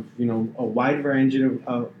artists of, a wide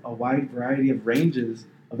variety of ranges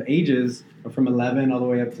of ages, from 11 all the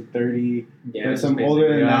way up to 30. Yeah, there's some older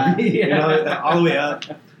than that, all the way up.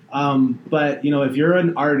 But if you're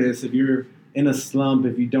an artist, if you're in a slump,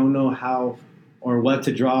 if you don't know how or what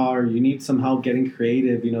to draw, or you need some help getting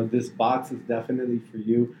creative, this box is definitely for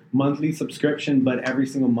you. Monthly subscription, but every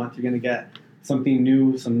single month you're going to get something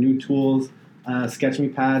new, some new tools, Sketch Me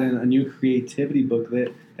Pad, and a new creativity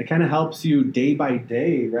booklet. It kind of helps you day by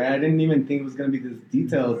day, right? I didn't even think it was going to be this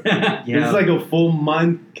detailed. Yeah. It's like a full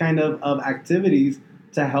month kind of activities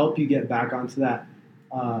to help you get back onto that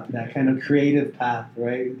kind of creative path,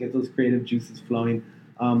 right? Get those creative juices flowing.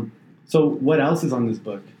 So what else is on this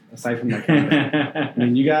book aside from that? I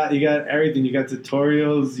mean, you got everything. You got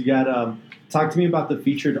tutorials. You got talk to me about the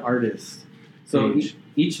featured artists. So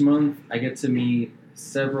each month I get to meet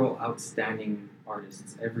several outstanding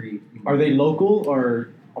artists every month. Are they local or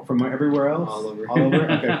from everywhere else? All over. All over?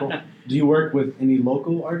 Okay, cool. Do you work with any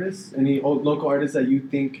local artists? Any local artists that you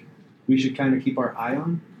think we should kind of keep our eye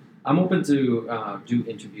on? I'm open to do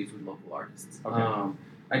interviews with local artists. Okay.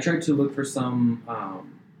 I try to look for some,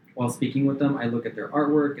 while speaking with them, I look at their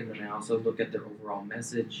artwork, and then I also look at their overall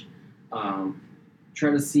message.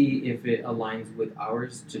 Try to see if it aligns with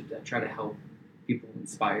ours to try to help people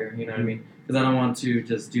inspire, you know what I mean? Because I don't want to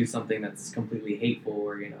just do something that's completely hateful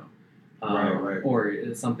or, right.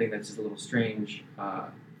 or something that's just a little strange.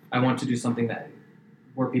 I want to do something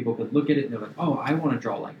where people could look at it and they're like, oh, I want to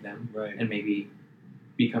draw like them. Right. And maybe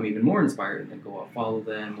become even more inspired and then go out, follow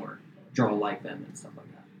them or draw like them and stuff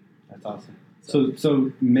like that. That's awesome.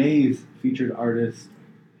 So May's featured artist.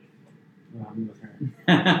 I'm with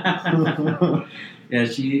her. Yeah,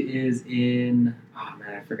 she is in. Oh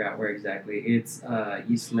man, I forgot where exactly. It's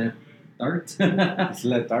Islet Art.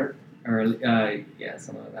 Islet Art. Or yeah,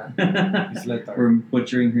 something like that. Islet Art. We're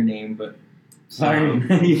butchering her name, but sorry.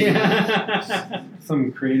 Yeah.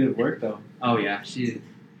 Some creative work though. Oh yeah, she.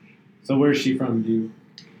 So where's she from? Do you?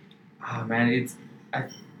 Oh man, I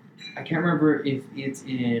can't remember if it's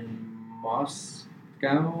in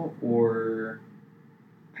Moscow or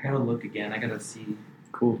I gotta look again. I gotta see.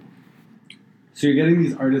 Cool. So you're getting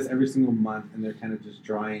these artists every single month, and they're kind of just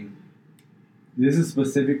drawing. This is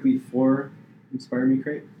specifically for Inspire Me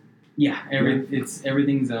Create? Yeah,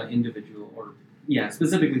 everything's individual, or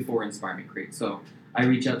specifically for Inspire Me Create. So I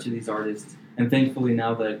reach out to these artists, and thankfully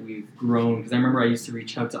now that we've grown, because I remember I used to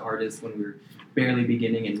reach out to artists when we were barely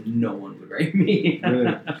beginning, and no one would write me.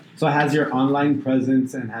 Really? So has your online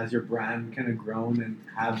presence and has your brand kind of grown, and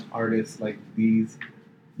have artists like these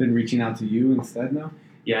been reaching out to you instead now?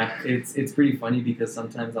 Yeah, it's pretty funny because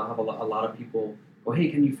sometimes I'll have a lot of people go,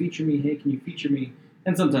 hey, can you feature me? Hey, can you feature me?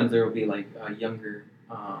 And sometimes there will be like younger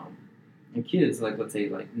kids, like let's say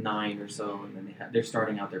like 9 or so, and then they're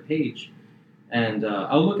starting out their page, and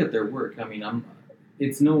I'll look at their work. I mean,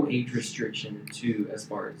 it's no age restriction to as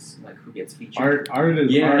far as like who gets featured. Art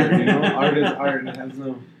is art, you know. Art is art. It has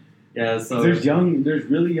no. Yeah, so there's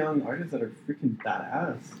really young artists that are freaking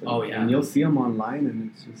badass. Oh yeah, and you'll see them online,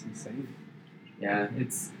 and it's just insane. Yeah,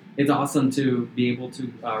 it's awesome to be able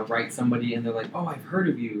to write somebody, and they're like, oh, I've heard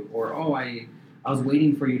of you, or oh, I was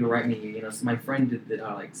waiting for you to write me. You know, so my friend did that.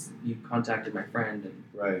 Like you contacted my friend, and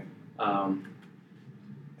right.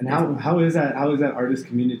 And how is that? How is that artist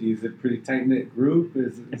community? Is it a pretty tight knit group?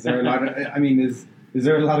 Is there a lot of? I mean, is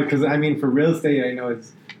there a lot of? Because I mean, for real estate, I know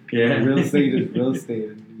it's real estate is real estate,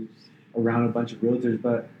 and you're around a bunch of realtors.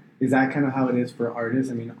 But is that kind of how it is for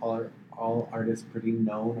artists? I mean, all artists pretty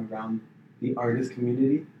known around the artist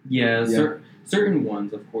community? Yeah. Certain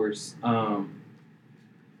ones, of course.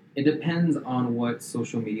 It depends on what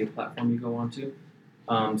social media platform you go onto.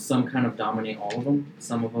 Some kind of dominate all of them.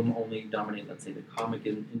 Some of them only dominate, let's say, the comic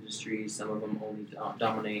industry. Some of them only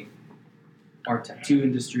dominate our tattoo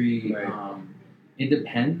industry. Right. It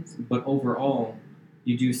depends, but overall,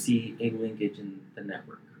 you do see a linkage in the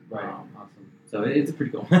network. Right. Awesome. So it's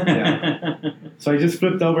pretty cool. Yeah. So I just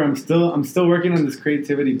flipped over. I'm still working on this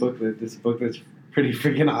creativity booklet. This book that's pretty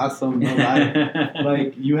freaking awesome. No lie.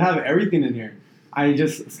 Like you have everything in here. I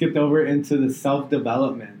just skipped over into the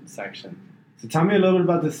self-development section. So tell me a little bit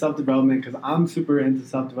about the self-development, because I'm super into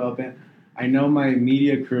self-development. I know my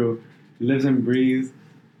media crew lives and breathes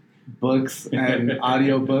books and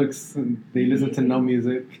audio books, and they listen to no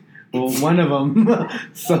music. Well, one of them,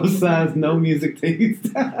 Sosa, has no music taste,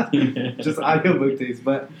 just audiobook taste.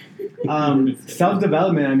 But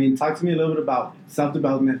self-development, I mean, talk to me a little bit about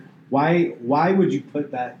self-development. Why would you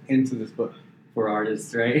put that into this book? For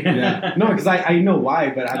artists, right? Yeah. No, because I know why,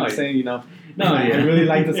 but I'm saying, you know, I really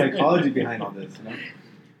like the psychology behind all this. You know?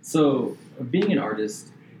 So, being an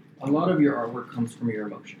artist, a lot of your artwork comes from your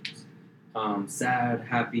emotions. Sad,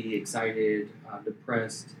 happy, excited,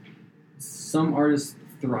 depressed. Some artists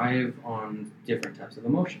thrive on different types of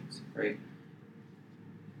emotions, right?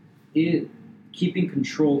 Keeping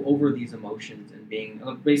control over these emotions and being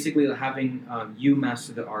basically having you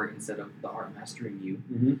master the art instead of the art mastering you.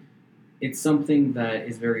 Mm-hmm. It's something that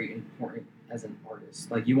is very important as an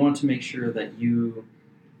artist. Like you want to make sure that you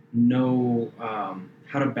know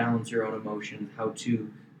how to balance your own emotions, how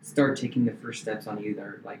to start taking the first steps on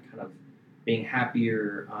either like kind of being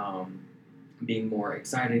happier, being more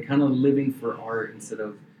excited, kind of living for art instead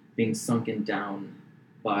of being sunken down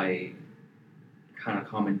by kind of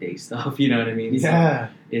common day stuff. You know what I mean? Yeah.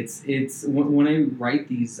 So it's when I write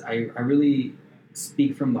these, I really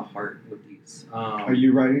speak from the heart with these. Are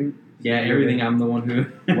you writing? Yeah, everything. I'm the one who.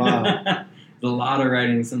 Wow. There's a lot of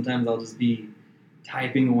writing. Sometimes I'll just be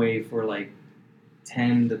typing away for like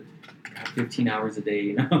 10 to 15 hours a day.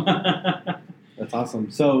 You know. That's awesome.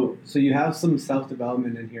 So you have some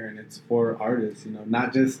self-development in here, and it's for artists. You know,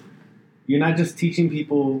 you're not just teaching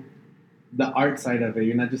people the art side of it.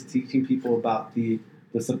 You're not just teaching people about the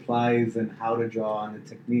supplies and how to draw and the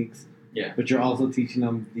techniques. Yeah. But you're also teaching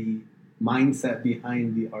them the mindset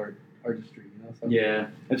behind the artistry. You know. So yeah.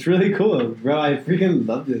 It's really cool, bro. I freaking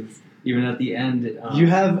love this. Even at the end, you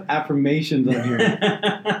have affirmations on here.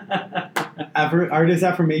 Artist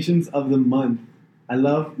affirmations of the month. I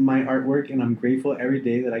love my artwork, and I'm grateful every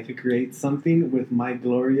day that I could create something with my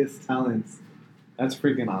glorious talents. That's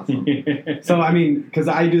freaking awesome. So, I mean, because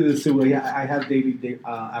I do this too. I have daily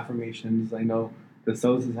affirmations. I know the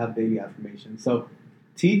Sosas have daily affirmations. So,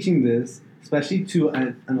 teaching this, especially to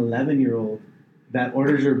an 11-year-old that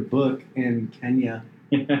orders your book in Kenya,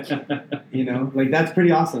 you know, like that's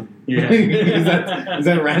pretty awesome. Yeah. is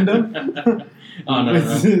that random? Oh, no,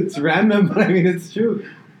 it's random, but I mean, it's true.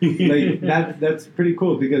 Like that's pretty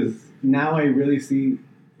cool, because now I really see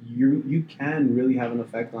you can really have an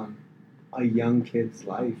effect on a young kid's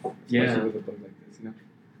life, especially with a book like this. You know,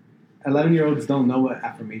 11-year-olds don't know what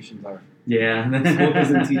affirmations are. Yeah, school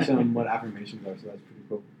doesn't teach them what affirmations are, so that's pretty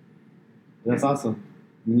cool. That's awesome.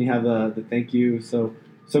 And you have the thank you, so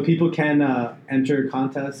people can enter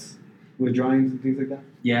contests with drawings and things like that?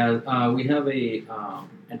 Yeah, we have an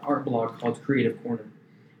art blog called Creative Corner,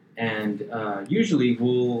 and usually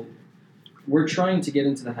we're trying to get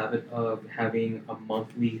into the habit of having a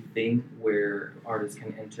monthly thing where artists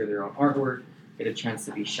can enter their own artwork, get a chance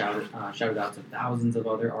to be shouted out to thousands of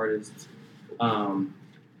other artists.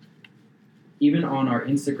 Even on our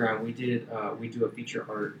Instagram, we do a feature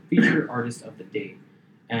artist of the day,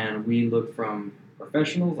 and we look from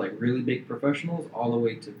professionals, like really big professionals, all the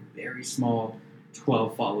way to very small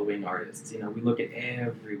 12 following artists. We look at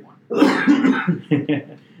everyone.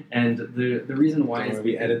 And the reason why is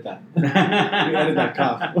we edit that. We edit that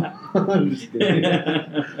cough. I'm just kidding.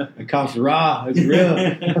 The cough's raw. It's real.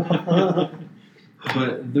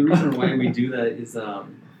 But the reason why we do that is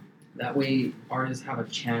that way artists have a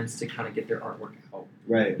chance to kind of get their artwork out.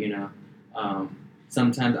 Right.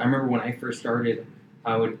 Sometimes I remember when I first started,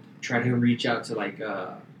 I would try to reach out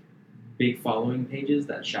to big following pages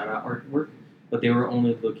that shout out artwork, but they were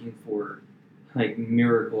only looking for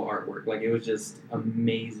miracle artwork. It was just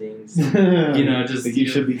amazing. Just you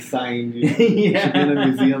should be signed. You yeah. should be in a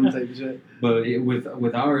museum type shit. But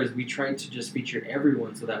with ours, we tried to just feature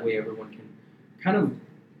everyone, so that way everyone can kind of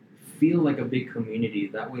feel like a big community.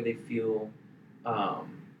 That way they feel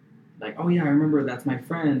oh yeah, I remember that's my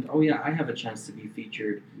friend. Oh yeah, I have a chance to be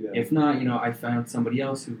featured. Yeah. If not, I found somebody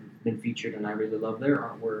else who's been featured and I really love their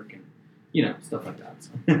artwork and stuff like that. So.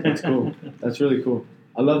 That's cool. That's really cool.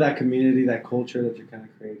 I love that community, that culture that you're kind of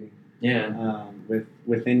creating. Yeah.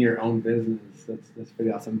 Within your own business. That's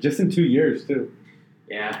pretty awesome. Just in 2 years too.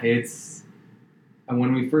 Yeah, and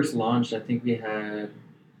when we first launched, I think we had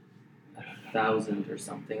 1,000 or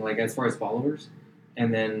something, as far as followers.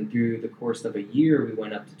 And then through the course of a year, we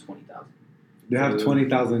went up to 20,000. They have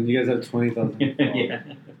 20,000. You guys have 20,000. Yeah.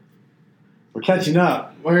 We're catching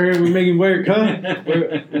up. We're making work, huh?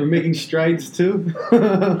 We're making strides too.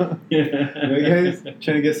 Yeah. You guys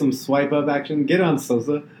trying to get some swipe up action? Get on,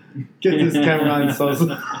 Sosa. Get this camera on,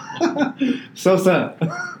 Sosa. Sosa,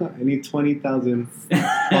 I need 20,000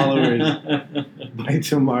 followers by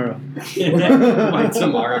tomorrow. By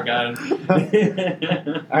tomorrow, got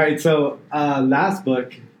it. All right, so last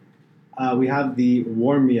book, we have the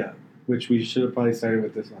Warm Me Up, which we should have probably started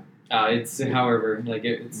with this one. It's however,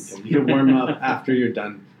 it's... Okay, you can warm up after you're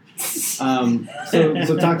done.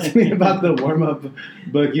 So talk to me about the warm up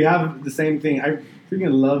book. You have the same thing. I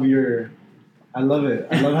freaking love I love it.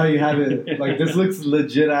 I love how you have it. This looks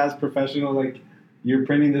legit as professional. You're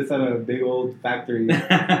printing this at a big old factory.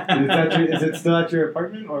 Is it still at your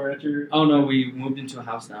apartment or at your? Oh no, we moved into a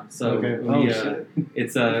house now. So okay. Shit.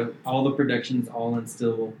 It's all the productions all in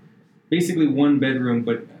still basically one bedroom,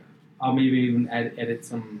 but I'll maybe even edit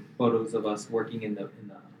some photos of us working in the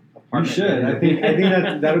apartment. You should. I think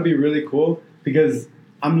that would be really cool because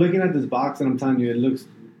I'm looking at this box and I'm telling you, it looks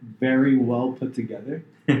very well put together.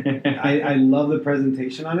 I love the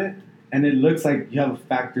presentation on it, and it looks like you have a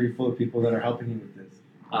factory full of people that are helping you with this.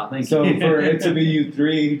 Thank so you. For it to be you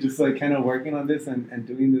three just kind of working on this and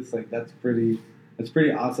doing this, that's pretty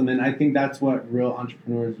awesome. And I think that's what real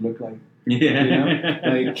entrepreneurs look like. Yeah.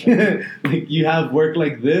 You have work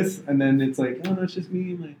like this, and then it's oh no, it's just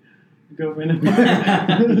me and my girlfriend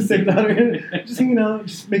and sick daughter, just hanging out,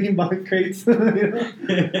 just making box crates.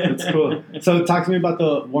 That's cool. So talk to me about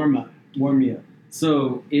the warm me up.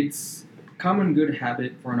 So it's common good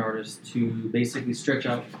habit for an artist to basically stretch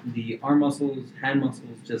out the arm muscles, hand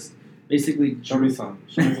muscles, just basically... Show me some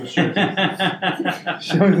stretches. Show me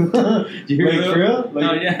some. Do you hear for real?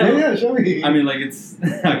 Yeah, show me. I mean, it's...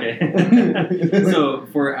 Okay. So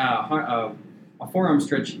for a forearm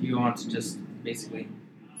stretch, you want to just basically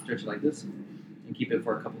stretch it like this and keep it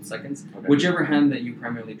for a couple seconds. Okay. Whichever hand that you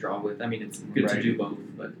primarily draw with. I mean, it's good to do both,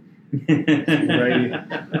 but... Righty.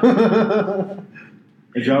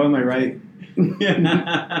 I draw with my right.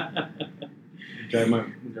 Drive my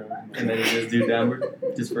and then you just do downward,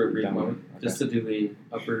 just for a brief moment, just to do the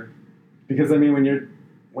upper. Because I mean,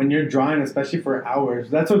 when you're drawing, especially for hours,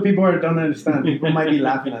 that's what people don't understand. People might be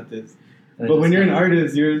laughing at this, but when you're an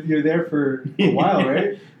artist, you're there for a while,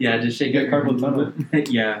 right? Yeah, just shake your carpal tunnel.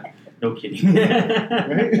 Yeah, no kidding.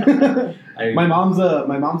 Right? My mom's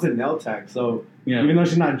a nail tech, so even though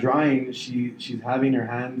she's not drawing, she's having her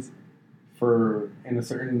hands in a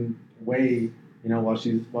certain way, while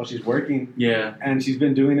she's working. Yeah. And she's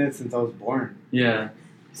been doing it since I was born. Yeah.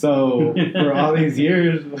 So for all these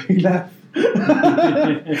years,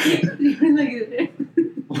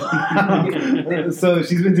 so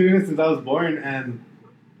she's been doing it since I was born, and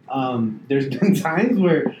there's been times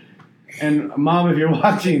where, and Mom, if you're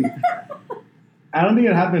watching, I don't think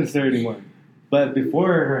it happens to her anymore. But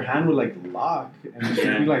before, her hand would lock, and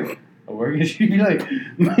she'd be a work, and she'd be like,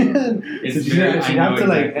 man, It's so she'd very- have I know to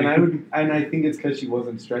like, exactly. and I think it's because she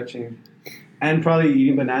wasn't stretching, and probably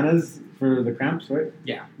eating bananas for the cramps, right?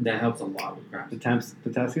 Yeah, that helps a lot with cramps.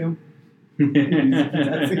 Potassium.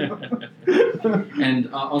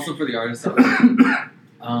 And also for the artists out there,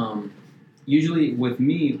 usually with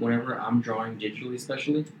me, whenever I'm drawing digitally,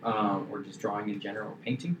 especially, or just drawing in general,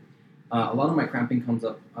 painting, a lot of my cramping comes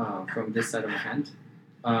up from this side of my hand.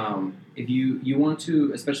 If you want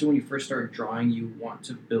to, especially when you first start drawing, you want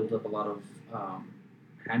to build up a lot of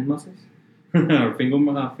hand muscles or finger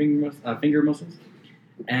muscles,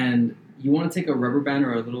 and you want to take a rubber band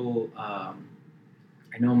or a little.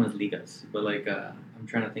 I know them as ligas, but like I'm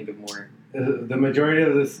trying to think of more. The majority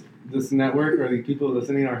of this network or the people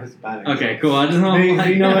listening are Hispanic. Okay, cool. I just know.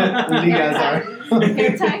 They know what ligas are.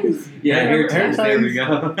 Hair ties? Yeah, hair ties. There we ties.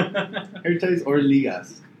 go. Hair ties or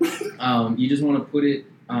ligas. You just want to put it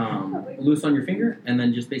loose on your finger and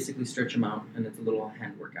then just basically stretch them out, and it's a little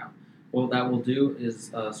hand workout. What that will do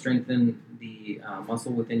is strengthen the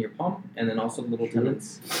muscle within your palm and then also the little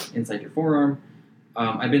tendons inside your forearm.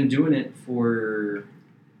 I've been doing it for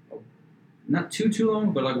not too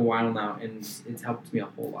long, but like a while now, and it's helped me a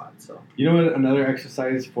whole lot. So You know what another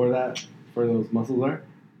exercise for those muscles are?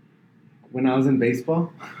 When I was in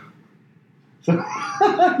baseball. So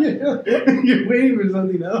you're waiting for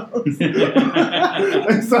something else.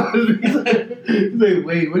 So he's like,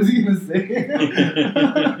 wait, what is he gonna say?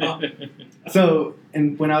 So,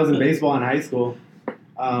 and when I was in baseball in high school,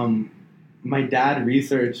 my dad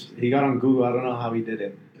researched. He got on Google. I don't know how he did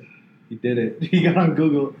it. He got on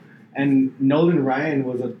Google, and Nolan Ryan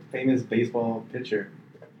was a famous baseball pitcher.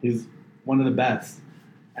 He's one of the best.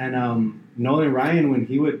 And Nolan Ryan, when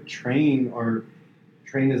he would train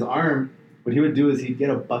his arm, what he would do is he'd get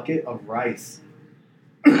a bucket of rice,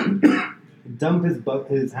 dump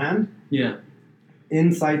his hand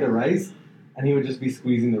inside the rice, and he would just be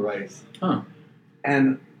squeezing the rice. Huh.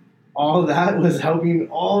 And all that was helping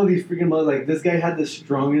all of these freaking muscles. Like, this guy had the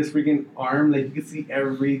strongest freaking arm. Like, you could see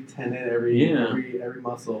every tendon, every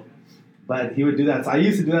muscle. But he would do that. So I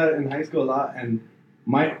used to do that in high school a lot, and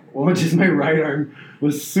my right arm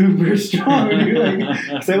was super strong.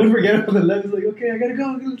 Because I would forget about the left. It's like, okay, I gotta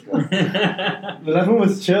go. Let's go. The left one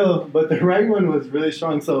was chill, but the right one was really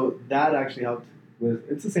strong. So that actually helped with.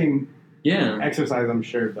 It's the same exercise, I'm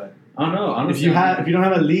sure. But I don't know. if you don't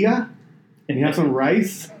have a liga and you have some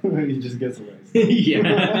rice, you just get some rice.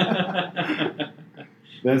 Yeah.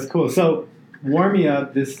 That's cool. So warm me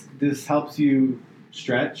up. This helps you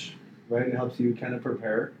stretch, right? It helps you kind of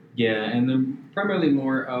prepare. Yeah, and then primarily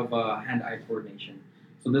more of hand-eye coordination.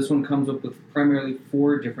 So this one comes up with primarily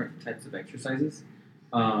 4 different types of exercises.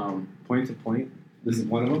 Point to point. This is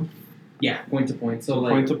one of them. Yeah, point to point. So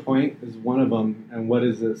like point to point is one of them. And what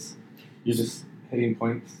is this? You're just hitting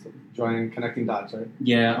points, drawing, connecting dots, right?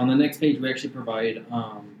 Yeah, on the next page we actually provide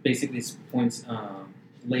basically points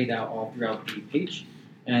laid out all throughout the page,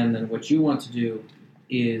 and then what you want to do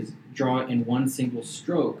is draw it in one single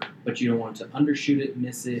stroke, but you don't want to undershoot it,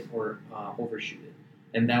 miss it, or overshoot it.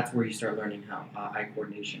 And that's where you start learning how eye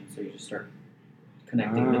coordination. So you just start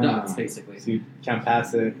connecting the dots, basically. So you can't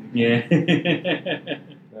pass it. Yeah.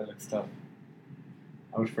 That looks tough.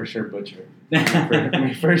 I would for sure butcher it.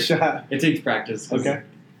 My first shot. It takes practice. Okay.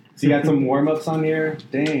 So you got some warm-ups on here.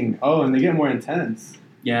 Dang. Oh, and they get more intense.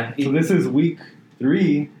 Yeah. So this is week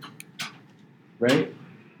 3, right?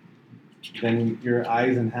 Then your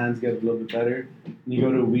eyes and hands get a little bit better. You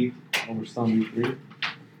go to week 3.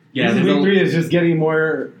 Yeah. Week 3 is just getting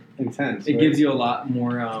more intense. It right? gives you a lot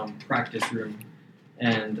more practice room,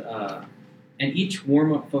 and each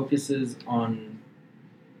warm up focuses on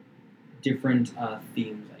different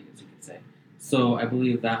themes, I guess you could say. So I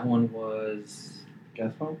believe that one was.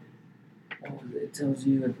 Gas pump? It tells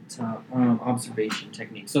you at the top observation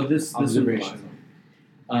technique. So this Observation.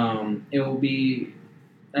 It will be,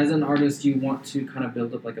 as an artist, you want to kind of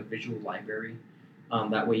build up like a visual library.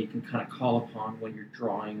 That way you can kind of call upon when you're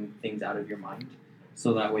drawing things out of your mind.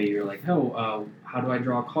 So that way you're like, how do I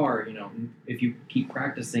draw a car? You know, if you keep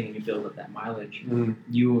practicing and you build up that mileage,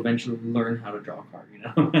 you eventually learn how to draw a car, you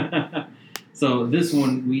know? So this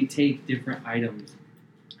one, we take different items,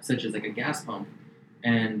 such as like a gas pump,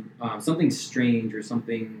 and something strange or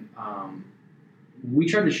something, we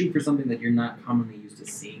try to shoot for something that you're not commonly used to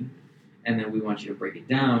seeing, and then we want you to break it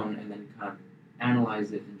down and then kind of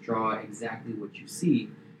analyze it and draw exactly what you see,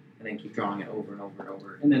 and then keep drawing it over and over and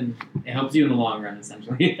over, and then it helps you in the long run,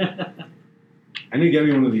 essentially. I need to get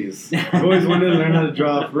me one of these. I've always wanted to learn how to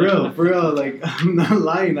draw. For real. Like, I'm not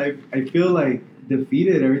lying. I feel like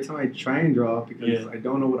defeated every time I try and draw because I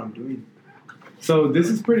don't know what I'm doing. So this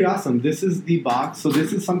is pretty awesome. This is the box. So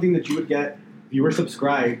this is something that you would get if you were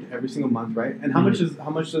subscribed every single month, right? And how much does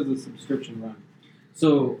the subscription run?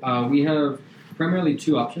 So we have primarily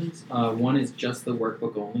two options. One is just the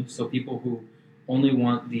workbook only. So people who only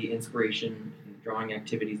want the inspiration and drawing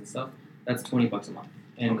activities and stuff, that's $20 a month.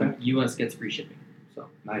 And US gets free shipping. So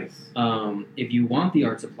nice. If you want the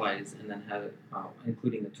art supplies and then have it,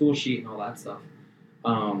 including the tool sheet and all that stuff,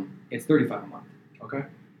 it's $35 a month. Okay.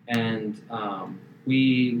 And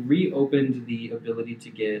we reopened the ability to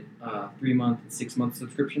get 3-month and 6-month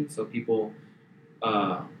subscriptions, so people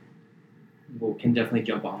can definitely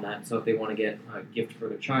jump on that. So if they want to get a gift for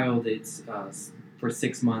their child, it's for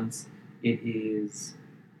 6 months. It is,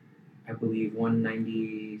 I believe, $198.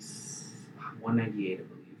 I believe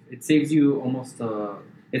it saves you almost.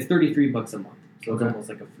 It's $33 a month, so it's almost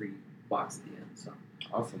like a free box at the end. So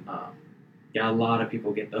awesome. Yeah, a lot of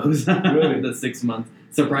people get those. Really? The 6 months.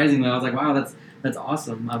 Surprisingly, I was like, wow, that's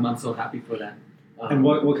awesome. I'm so happy for that. And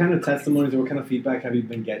what kind of testimonies or what kind of feedback have you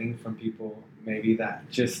been getting from people maybe that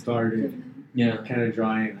just started kind of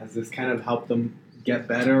drawing? Has this kind of helped them get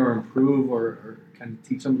better or improve or kind of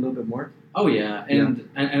teach them a little bit more? Oh, yeah. And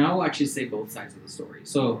I'll actually say both sides of the story.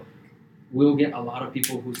 So we'll get a lot of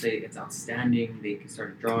people who say it's outstanding. They can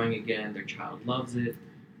start drawing again. Their child loves it.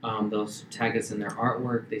 They'll tag us in their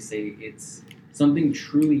artwork. They say it's something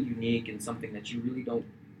truly unique and something that you really don't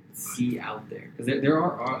see out there. Because there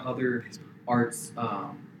are other art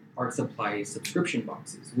supply subscription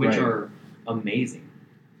boxes, which are amazing.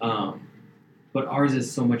 But ours is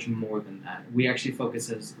so much more than that. We actually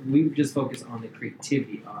just focus on the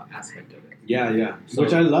creativity aspect of it. Yeah. So,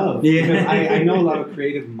 which I love. Because I know a lot of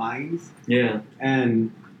creative minds. Yeah.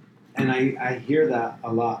 And I hear that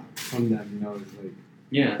a lot from them, you know, it's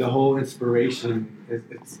like the whole inspiration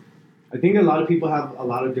it's I think a lot of people have a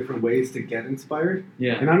lot of different ways to get inspired.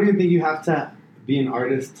 Yeah. And I don't even think you have to be an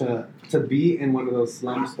artist to be in one of those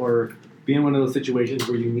slumps or be in one of those situations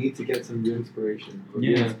where you need to get some new inspiration or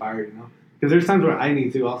be inspired, you know? Because there's times where I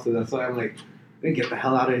need to also. That's why I'm like, get the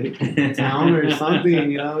hell out of town or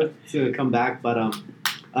something, you know, to come back. But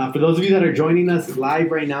for those of you that are joining us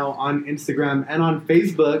live right now on Instagram and on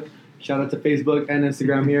Facebook, shout out to Facebook and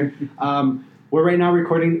Instagram here. We're right now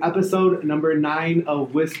recording episode number 9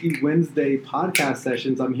 of Whiskey Wednesday podcast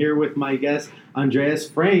sessions. I'm here with my guest, Andreas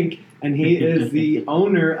Frank, and he is the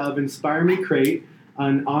owner of Inspire Me Crate,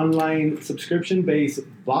 an online subscription-based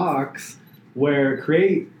box where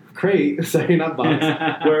where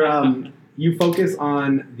you focus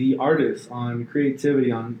on the artist, on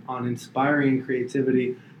creativity, on inspiring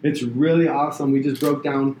creativity. It's really awesome. We just broke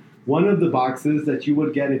down one of the boxes that you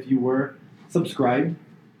would get if you were subscribed.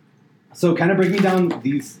 So kind of breaking down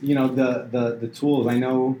these, you know, the tools. I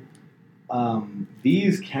know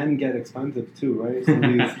these can get expensive too, right? Some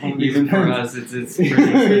of these even for us, it's pretty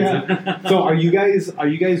expensive. So are you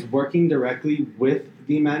guys working directly with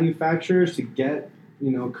the manufacturers to get,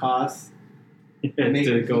 you know, costs?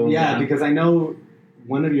 To go down? Because I know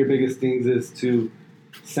one of your biggest things is to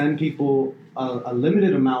send people a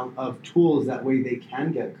limited amount of tools. That way they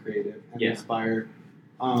can get creative and inspire.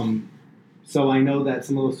 So I know that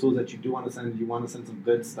some of those tools that you do want to send, you want to send some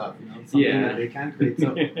good stuff, you know, something that they can create.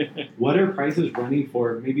 So what are prices running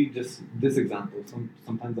for? Maybe just this example,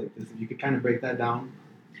 sometimes like this. If you could kind of break that down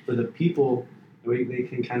for the people, the way they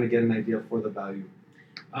can kind of get an idea for the value.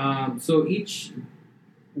 So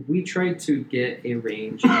we try to get a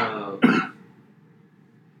range of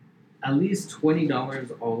at least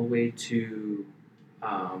 $20 all the way to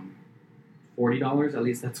 $40. At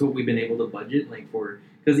least that's what we've been able to budget,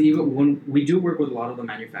 because even when we do work with a lot of the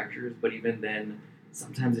manufacturers, but even then,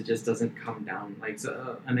 sometimes it just doesn't come down.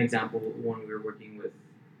 An example, one we were working with,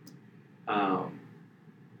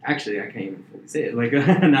 actually, I can't even fully say it,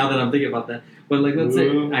 now that I'm thinking about that. But, let's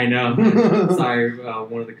say, I know, sorry,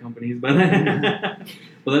 one of the companies,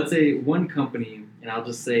 but let's say one company, and I'll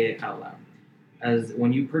just say it out loud, as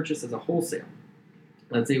when you purchase as a wholesale,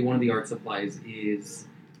 let's say one of the art supplies is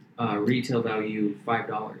retail value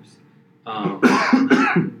 $5.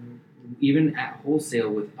 Even at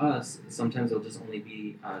wholesale with us, sometimes it'll just only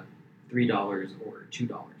be $3 or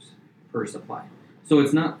 $2 per supply. So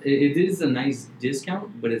it's not. It is a nice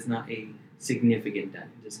discount, but it's not a significant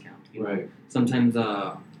discount. You know? Right. Sometimes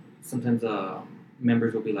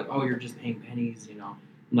members will be like, "Oh, you're just paying pennies," you know.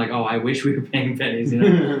 I'm like, "Oh, I wish we were paying pennies." You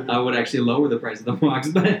know, I would actually lower the price of the box,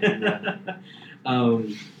 but.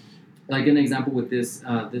 Like an example with this,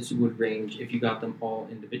 this would range if you got them all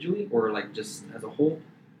individually or just as a whole.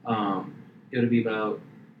 It would be about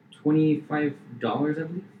 $25, I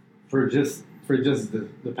believe. For for just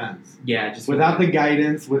the pens. Yeah, just without the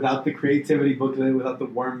guidance, without the creativity booklet, without the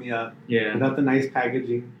warm me up, without the nice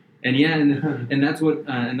packaging. And and that's what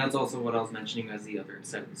and that's also what I was mentioning as the other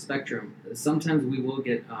side of the spectrum. Sometimes we will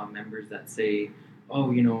get members that say,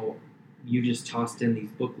 "Oh, you just tossed in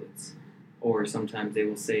these booklets," or sometimes they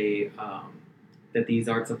will say that these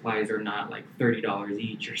art supplies are not like $30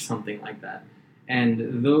 each or something like that.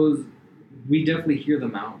 And those, we definitely hear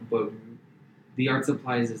them out, but the art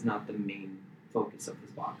supplies is not the main focus of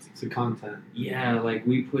this box. It's the content. Yeah, like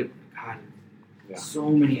we put so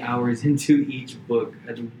many hours into each book,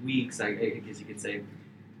 weeks, I guess you could say.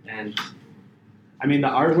 And I mean, the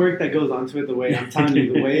artwork that goes onto it, the way I'm telling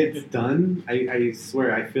you, the way it's done, I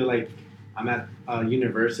swear, I feel like I'm at a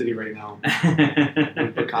university right now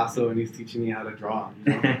with Picasso, and he's teaching me how to draw.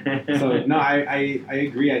 So no, I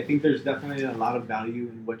agree. I think there's definitely a lot of value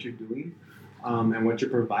in what you're doing and what you're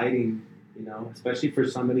providing. Especially for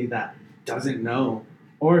somebody that doesn't know,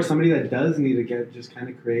 or somebody that does need to get just kind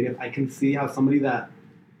of creative. I can see how somebody that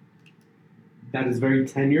is very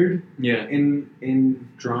tenured in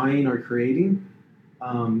drawing or creating,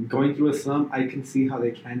 going through a slump, I can see how they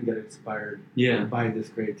can get inspired by this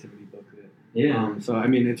creativity booklet. So I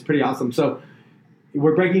mean, it's pretty awesome. So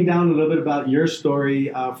we're breaking down a little bit about your story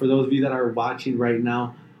for those of you that are watching right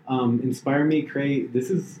now. Inspire Me Create. This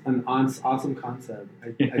is an awesome concept.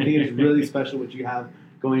 I think it's really special what you have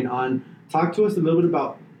going on. Talk to us a little bit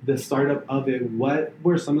about the startup of it. What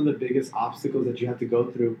were some of the biggest obstacles that you had to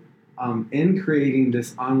go through in creating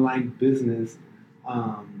this online business?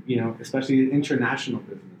 Especially international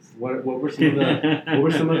business. What were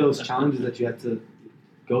some of those challenges that you had to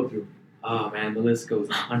go through? Oh man, the list goes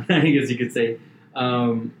on. I guess you could say.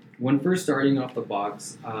 When first starting off the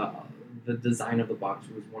box, the design of the box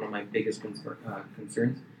was one of my biggest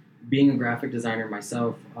concerns. Being a graphic designer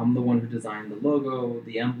myself, I'm the one who designed the logo,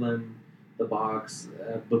 the emblem, the box,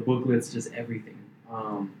 the booklets, just everything.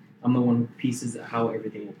 I'm the one who pieces how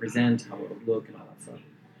everything will present, how it will look, and all that stuff.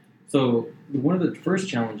 So one of the first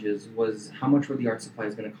challenges was how much were the art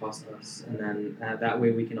supplies going to cost us, and then that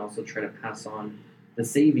way we can also try to pass on the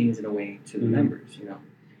savings in a way to the members.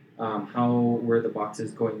 How were the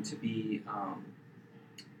boxes going to be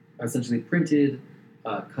essentially printed,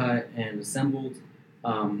 cut, and assembled?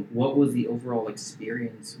 What was the overall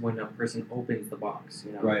experience when a person opens the box?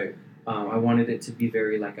 Right. I wanted it to be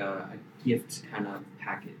very like a gift kind of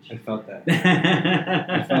package. I felt that.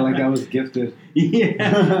 I felt like I was gifted.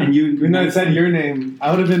 Yeah. And when I said your name,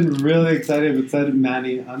 I would have been really excited if it said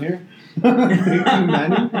Manny on here.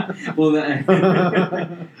 Manny? Well,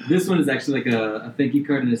 this one is actually like a thank you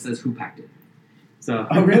card, and it says who packed it. So.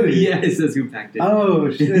 Oh, really? Yeah, it says who packed it.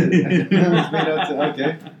 Oh, shit. It was made up to,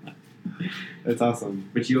 okay. That's awesome.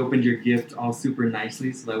 But you opened your gift all super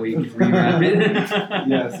nicely, so that way you can rewrap it.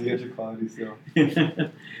 Yes, you get your quality still.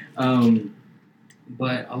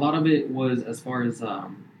 But a lot of it was as far as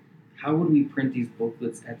how would we print these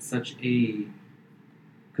booklets at such a...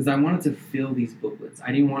 Because I wanted to fill these booklets.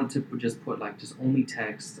 I didn't want to just put just only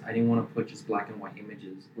text. I didn't want to put just black and white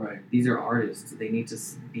images. Right. These are artists. They need to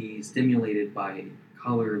be stimulated by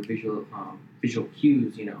color, visual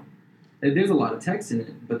cues. There's a lot of text in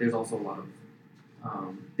it, but there's also a lot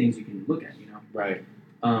of things you can look at. Right.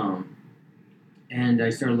 And I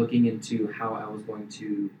started looking into how I was going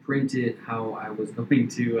to print it, how I was going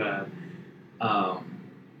to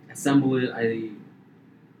assemble it.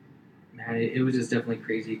 It was just definitely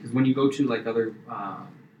crazy because when you go to other,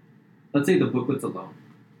 let's say the booklets alone,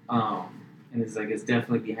 and it's it's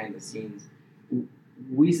definitely behind the scenes.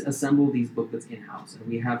 We assemble these booklets in-house, and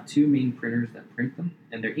we have two main printers that print them,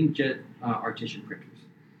 and they're inkjet Artisan printers.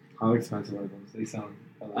 How expensive are those? They sound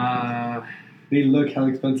they look hell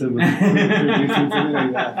expensive when producing something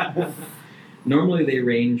like that. Normally they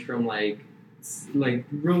range from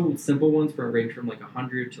real simple ones range from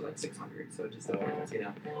 $100 to $600, so it just depends,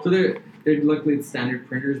 So they're luckily standard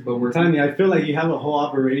printers, but we're telling you, I feel like you have a whole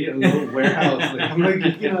operation, a little warehouse.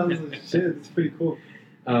 I'm shit, it's pretty cool.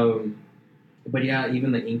 But yeah,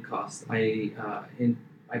 even the ink cost, I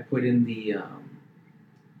put in the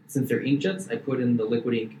since they're inkjets, I put in the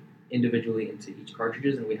liquid ink individually into each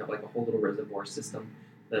cartridges, and we have a whole little reservoir system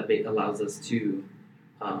that allows us to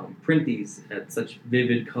print these at such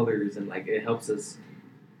vivid colors, and it helps us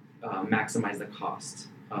maximize the cost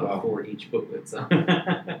for each booklet. So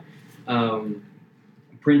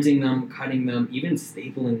printing them, cutting them, even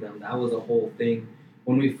stapling them, that was a whole thing.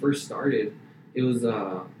 When we first started, it was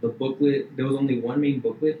the booklet. There was only one main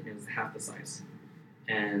booklet, and it was half the size.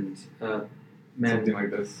 And something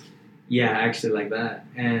like this. Yeah, actually like that.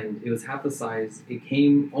 And it was half the size. It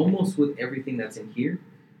came almost with everything that's in here.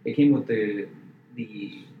 It came with the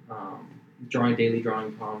daily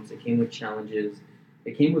drawing prompts. It came with challenges.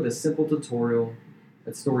 It came with a simple tutorial,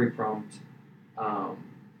 a story prompt,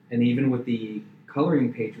 and even with the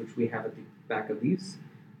coloring page, which we have at the back of these,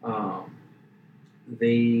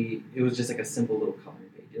 it was just like a simple little coloring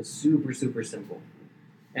page. It was super, super simple.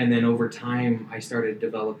 And then over time, I started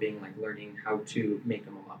developing, like learning how to make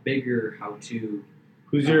them a lot bigger, how to.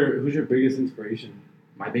 Who's your biggest inspiration?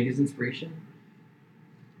 My biggest inspiration?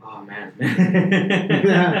 Oh man.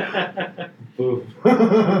 Boo.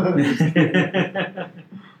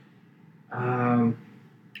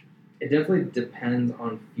 It definitely depends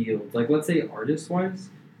on fields. Like, let's say artist-wise,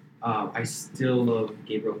 I still love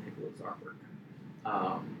Gabriel Piccolo's artwork.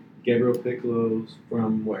 Gabriel Piccolo's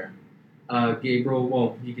from where? Gabriel,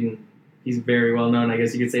 well, he's very well known, I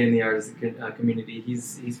guess you could say, in the artist community.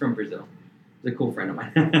 He's from Brazil. He's a cool friend of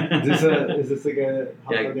mine. Is this like a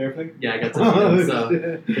hot airplane? Yeah, I got to meet him. So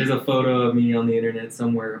there's a photo of me on the internet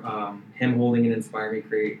somewhere, him holding an Inspire Me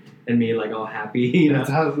crate, and me like all happy. You know?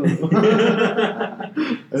 That's awesome.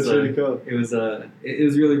 That's really cool. It was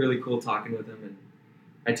really, really cool talking with him, and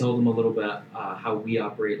I told him a little bit how we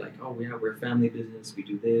operate. Like, oh yeah, we're a family business. We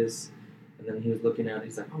do this, and then he was looking at it.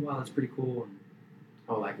 He's like, oh wow, that's pretty cool, and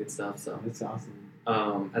all that good stuff. So that's awesome.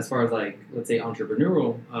 As far as like, let's say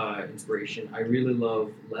entrepreneurial inspiration, I really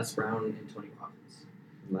love Les Brown and Tony Robbins.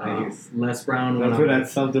 Nice. Les Brown. That's where that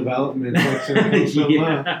self-development section comes from.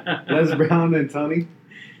 Yeah. Les Brown and Tony.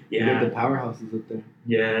 Yeah. You got the powerhouses up there.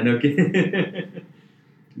 Yeah, no kidding.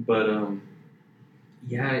 But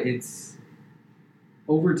yeah, it's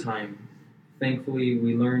over time. Thankfully,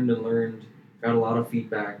 we learned, got a lot of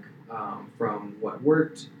feedback from what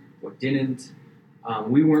worked, what didn't.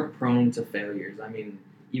 We weren't prone to failures. I mean,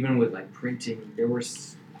 even with like printing, there were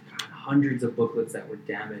hundreds of booklets that were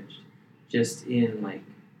damaged just in like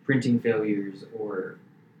printing failures or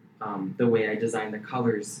the way I designed the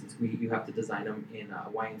colors. Since you have to design them in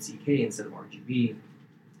YNCK instead of RGB.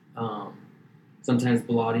 Sometimes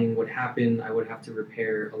blotting would happen. I would have to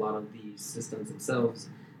repair a lot of the systems themselves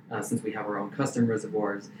since we have our own custom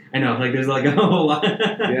reservoirs. I know, like there's like a whole lot.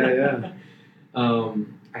 Yeah.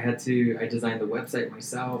 I designed the website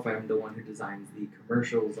myself. I'm the one who designs the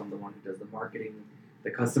commercials. I'm the one who does the marketing,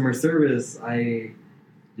 the customer service.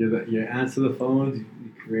 You answer the phones,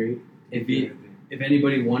 you create. If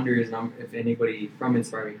anybody wonders, and if anybody from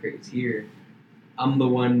Inspire Me Creates here, I'm the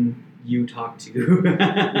one you talk to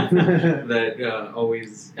that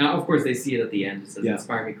always. Of course, they see it at the end. It says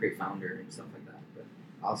Inspire Me Create Founder and stuff like that. But,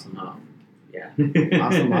 awesome. Yeah.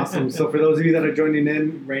 Awesome. So for those of you that are joining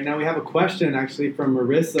in right now, we have a question actually from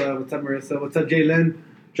Marissa. What's up, Marissa? What's up, Jalen?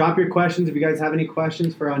 Drop your questions if you guys have any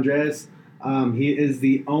questions for Andres. He is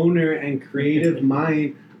the owner and creative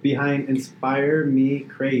mind behind Inspire Me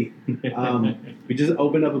Crate. We just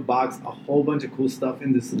opened up a box, a whole bunch of cool stuff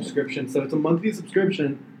in the subscription. So it's a monthly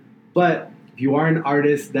subscription, but if you are an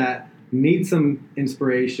artist that needs some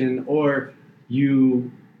inspiration, or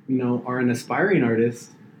you are an aspiring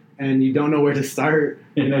artist and you don't know where to start,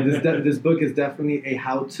 this book is definitely a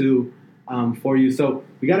how-to for you. So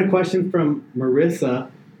we got a question from Marissa.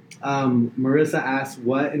 Marissa asked,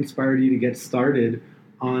 what inspired you to get started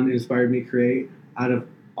on Inspire Me Create? Out of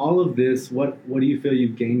all of this, what do you feel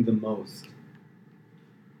you've gained the most?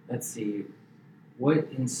 Let's see. What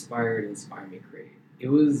inspired Inspire Me Create? It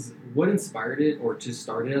was what inspired it, or to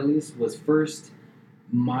start it at least, was first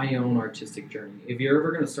my own artistic journey. If you're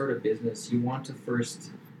ever going to start a business, you want to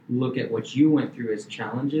first look at what you went through as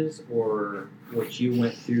challenges, or what you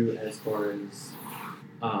went through as far as,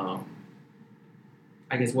 I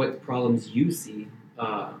guess, what problems you see.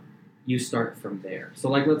 You start from there. So,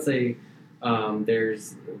 like, let's say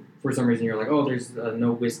there's, for some reason, you're like, oh, there's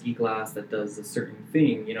no whiskey glass that does a certain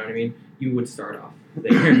thing. You know what I mean? You would start off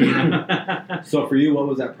there. You know? So for you, what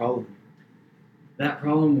was that problem? That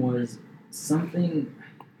problem was something.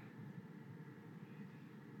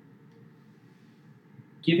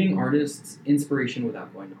 Giving artists inspiration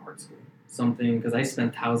without going to art school. Something, because I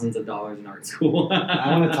spent thousands of dollars in art school.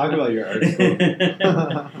 I want to talk about your art school.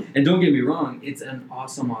 And don't get me wrong, it's an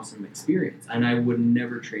awesome experience, and I would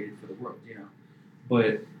never trade it for the world,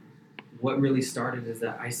 But what really started is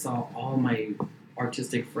that I saw all my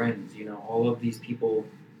artistic friends, all of these people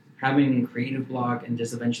having creative block and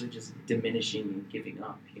just eventually just diminishing and giving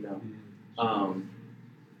up,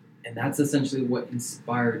 And that's essentially what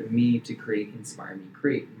inspired me to create Inspire Me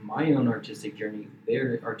Create. My own artistic journey,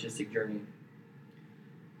 their artistic journey.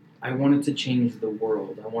 I wanted to change the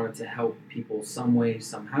world. I wanted to help people some way,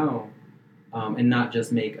 somehow, and not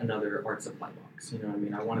just make another art supply box. You know what I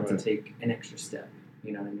mean? I wanted to take an extra step.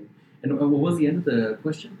 You know what I mean? And what was the end of the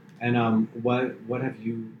question? And what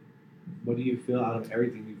do you feel out of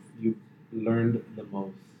everything you've learned the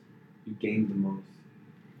most? You gained the most?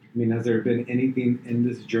 I mean, has there been anything in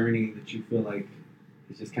this journey that you feel like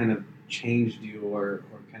has just kind of changed you, or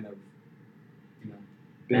kind of,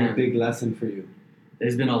 been a big lesson for you?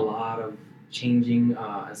 There's been a lot of changing,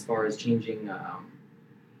 as far as changing,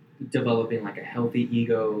 developing like a healthy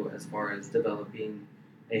ego, as far as developing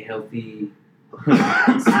a healthy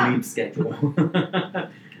sleep schedule.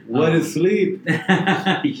 What is sleep?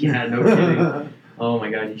 Yeah, no kidding. Oh my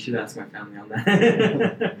god, you should ask my family on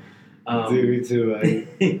that. Dude, me too.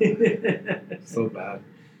 So bad.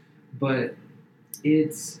 But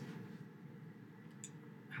it's,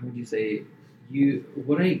 how would you say,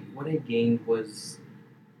 what I gained was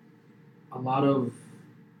a lot of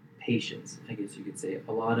patience, I guess you could say.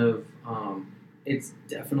 A lot of, it's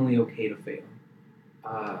definitely okay to fail.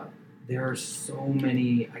 There are so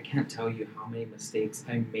many, I can't tell you how many mistakes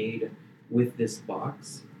I made with this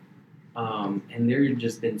box. And there have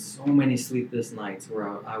just been so many sleepless nights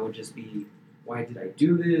where I would just be, why did I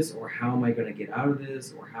do this? Or how am I going to get out of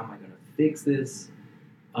this? Or how am I going to fix this?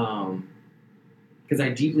 Because I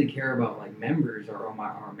deeply care about like members or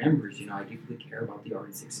our members, I deeply care about the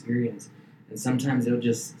artist experience. And sometimes they'll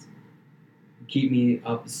just keep me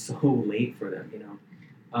up so late for them,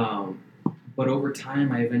 But over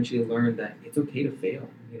time, I eventually learned that it's okay to fail,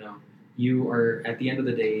 You are, at the end of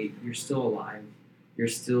the day, you're still alive. You're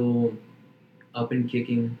still up and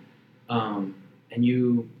kicking. And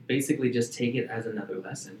you basically just take it as another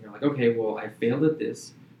lesson. You're like, okay, well, I failed at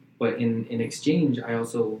this. But in exchange, I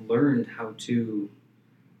also learned how to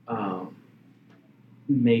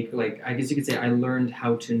make, like, I guess you could say I learned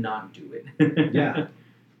how to not do it. Yeah.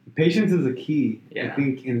 Patience is a key, yeah. I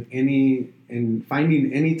think, in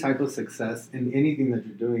finding any type of success in anything that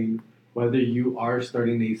you're doing, whether you are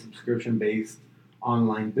starting a subscription-based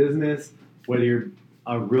online business, whether you're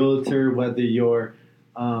a realtor, whether you're,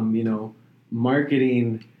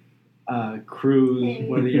 marketing crews,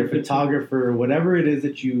 whether you're a photographer, whatever it is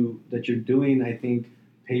that you're doing. I think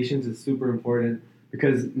patience is super important,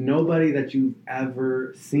 because nobody that you've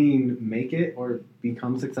ever seen make it or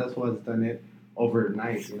become successful has done it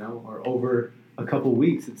overnight, or over a couple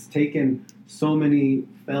weeks. It's taken so many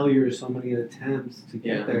failures, so many attempts to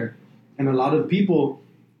get there. And a lot of people,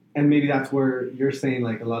 and maybe that's where you're saying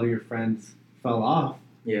like a lot of your friends fell off,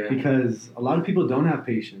 because a lot of people don't have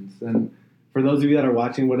patience. And for those of you that are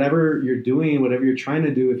watching, whatever you're doing, whatever you're trying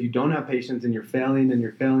to do, if you don't have patience and you're failing and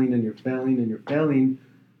you're failing and you're failing and you're failing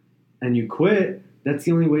and you quit, that's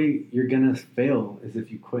the only way you're gonna fail, is if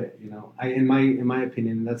you quit. In my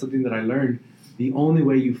opinion, that's something that I learned. The only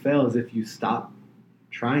way you fail is if you stop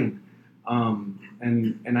trying.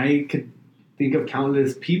 And I could think of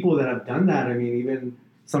countless people that have done that. I mean, even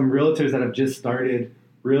some realtors that have just started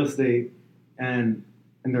real estate and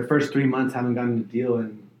in their first 3 months haven't gotten a deal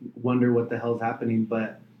and wonder what the hell's happening.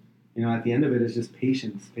 But, at the end of it, it's just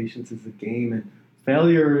patience. Patience is the game. And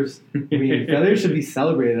failures, failures should be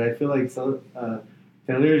celebrated. I feel like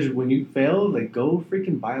failures, when you fail, like, go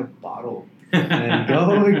freaking buy a bottle and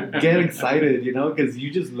go get excited, because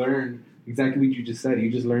you just learned exactly what you just said.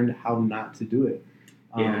 You just learned how not to do it.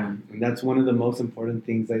 And that's one of the most important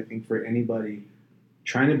things, I think, for anybody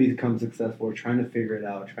trying to become successful or trying to figure it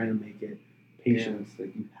out, trying to make it. Patience.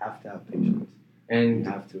 Like, you have to have patience. And you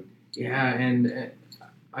have to. Yeah, and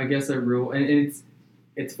I guess and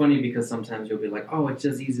it's funny because sometimes you'll be like, oh, it's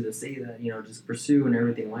just easy to say that, just pursue and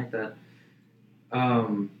everything like that.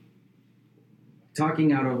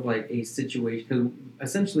 Talking out of like a situation, because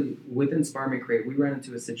essentially with Inspire Make Create, we ran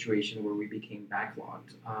into a situation where we became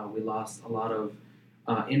backlogged. We lost a lot of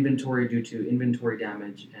inventory due to inventory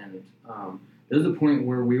damage, and there was a point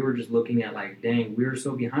where we were just looking at like, dang, we were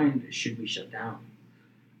so behind, should we shut down?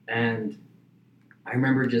 And I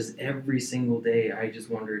remember just every single day, I just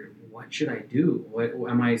wondered, what should I do? What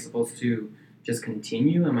am I supposed to just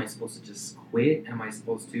continue? Am I supposed to just quit? Am I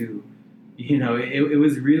supposed to,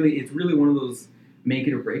 it's really one of those make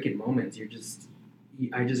it or break it moments.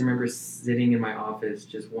 I just remember sitting in my office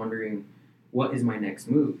just wondering, what is my next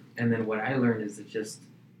move? And then what I learned is to just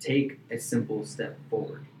take a simple step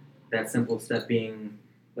forward. That simple step being,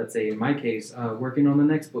 let's say in my case, working on the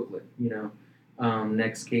next booklet,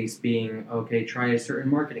 next case being, okay, try a certain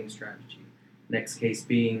marketing strategy. Next case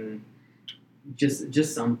being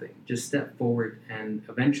just something, just step forward. And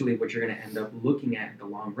eventually what you're going to end up looking at in the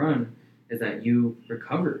long run is that you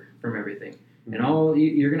recover from everything. Mm-hmm. And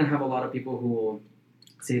you're going to have a lot of people who will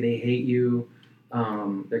say they hate you.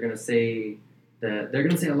 They're going to say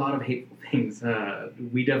a lot of hateful things.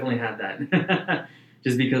 We definitely had that.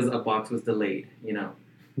 Just because a box was delayed,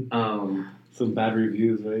 Some bad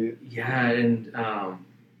reviews, right? Yeah, and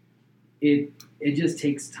it just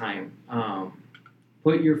takes time.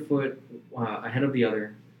 Put your foot ahead of the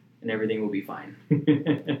other, and everything will be fine.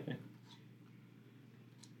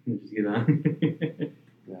 Just get on.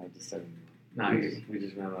 Yeah, I just said. Nah, we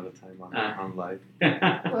just ran out of time on live. What?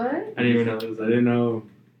 I didn't even know it was. I didn't know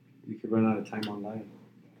you could run out of time on live.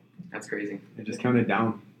 That's crazy. It just counted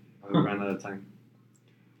down. I ran out of time.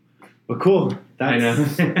 But cool. I know.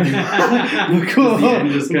 But cool. The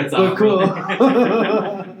end just cuts but off. cool.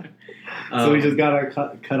 So we just got our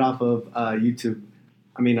cut off of YouTube.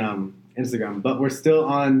 I mean, Instagram. But we're still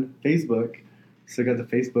on Facebook. Still got the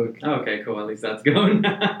Facebook. Okay, cool. At least that's going.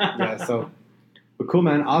 Yeah. So, but cool,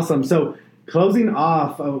 man. Awesome. So closing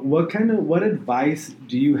off, what advice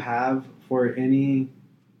do you have for any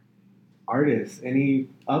artists, any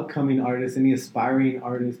upcoming artists, any aspiring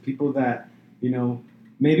artists, people that,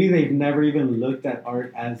 maybe they've never even looked at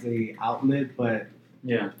art as a outlet, but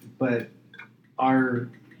are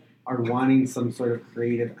wanting some sort of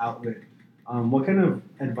creative outlet? What kind of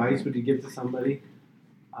advice would you give to somebody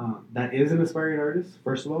that is an aspiring artist,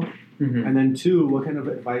 first of all? Mm-hmm. And then two, what kind of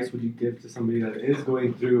advice would you give to somebody that is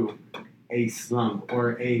going through a slump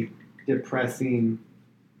or a depressing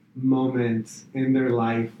moment in their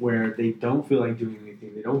life where they don't feel like doing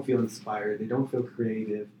anything, they don't feel inspired, they don't feel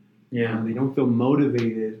creative, they don't feel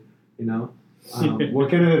motivated, what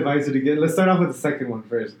kind of advice would you give? Let's start off with the second one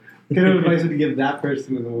first. What kind of advice would you give that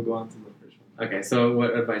person, and then we'll go on to the first one? Okay, so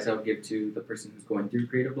what advice I would give to the person who's going through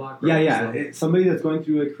creative block? Somebody that's going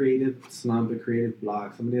through a creative slump, a creative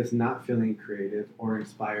block, somebody that's not feeling creative or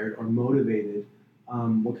inspired or motivated,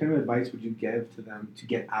 what kind of advice would you give to them to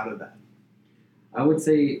get out of that? I would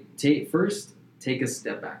say take a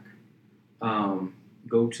step back.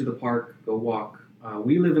 Go to the park, go walk.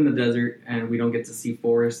 We live in the desert and we don't get to see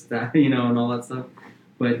forests and all that stuff.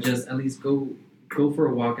 But just at least go for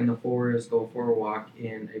a walk in the forest, go for a walk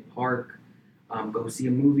in a park, go see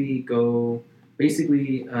a movie, go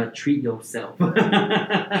basically treat yourself.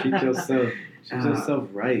 Treat yourself. Treat yourself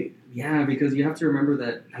right. Yeah, because you have to remember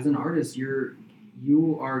that as an artist,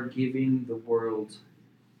 you are giving the world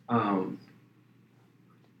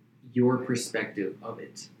your perspective of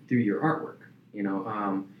it through your artwork.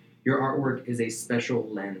 Your artwork is a special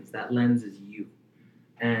lens. That lens is you.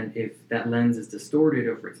 And if that lens is distorted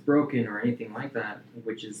or if it's broken or anything like that,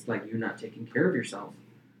 which is like you not taking care of yourself,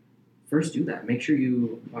 first do that. Make sure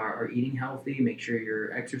you are eating healthy. Make sure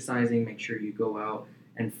you're exercising. Make sure you go out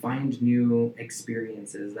and find new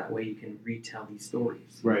experiences. That way you can retell these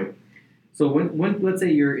stories. Right. So when let's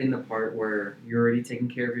say you're in the part where you're already taking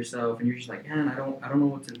care of yourself and you're just like, man, I don't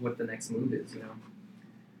know what the next move is,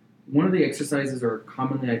 One of the exercises, or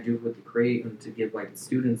commonly I do with the Create and to give like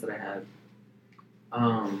students that I have,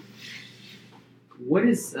 what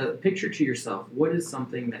is picture to yourself? What is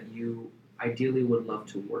something that you ideally would love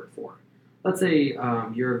to work for? Let's say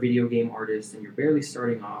you're a video game artist and you're barely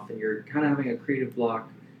starting off and you're kind of having a creative block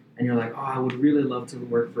and you're like, oh, I would really love to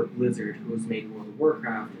work for Blizzard, who's made World of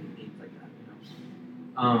Warcraft and games like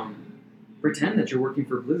that. Pretend that you're working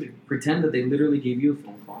for Blizzard. Pretend that they literally gave you a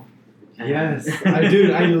phone call. Yes, I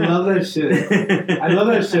love that shit. I love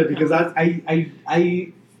that shit because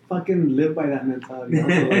I fucking live by that mentality.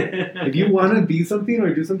 Also, like, if you want to be something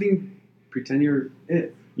or do something, pretend you're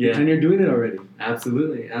it. Yeah. Pretend you're doing it already.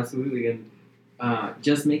 Absolutely, and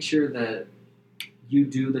just make sure that you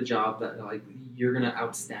do the job that like you're gonna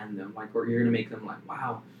outstand them, like, or you're gonna make them like,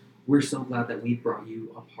 wow, we're so glad that we brought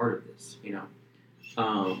you a part of this.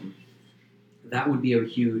 That would be a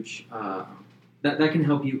huge. That can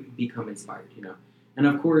help you become inspired, And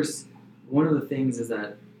of course, one of the things is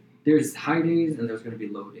that there's high days and there's going to be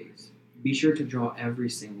low days. Be sure to draw every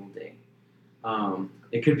single day.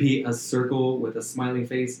 It could be a circle with a smiley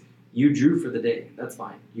face. You drew for the day. That's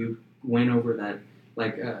fine. You went over that,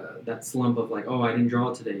 that slump of like, oh, I didn't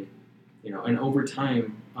draw today. And over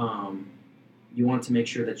time, you want to make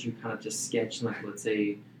sure that you kind of just sketch, like, let's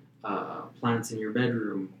say, plants in your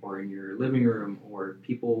bedroom or in your living room or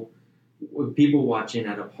people watching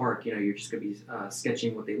at a park, you're just going to be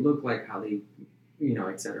sketching what they look like, how they,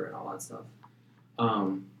 et cetera, and all that stuff.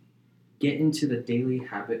 Get into the daily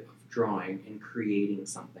habit of drawing and creating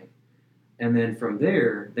something. And then from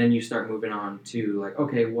there, then you start moving on to like,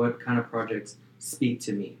 okay, what kind of projects speak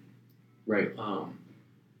to me? Right.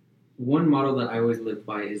 One model that I always live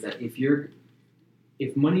by is that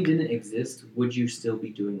if money didn't exist, would you still be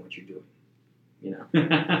doing what you're doing?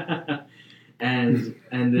 And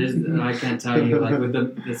there's, I can't tell you, like with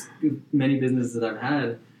this many businesses that I've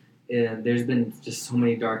had, and there's been just so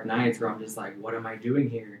many dark nights where I'm just like, what am I doing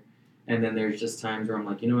here? And then there's just times where I'm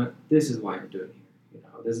like, you know what, this is why I'm doing it.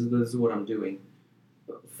 This is what I'm doing.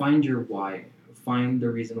 Find your why. find the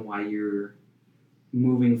reason why you're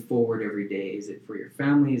moving forward every day. Is it for your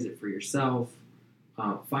family? Is it for yourself?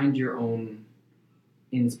 Find your own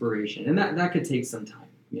inspiration, and that could take some time.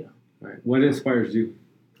 Right. What inspires you?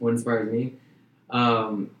 What inspires me,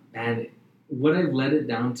 and what I've let it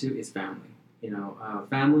down to is family.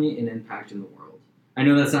 Family and impact in the world. I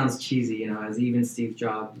know that sounds cheesy. As even Steve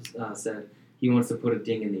Jobs said, he wants to put a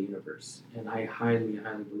ding in the universe, and I highly,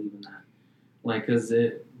 highly believe in that. Because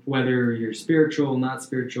whether you're spiritual, not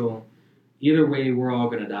spiritual, either way, we're all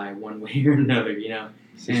gonna die one way or another.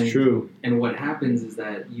 This is true. And what happens is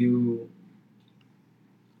that you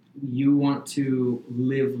want to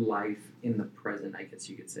live life in the present, I guess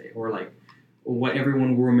you could say, or like what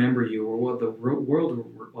everyone will remember you, or what the world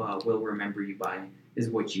will remember you by, is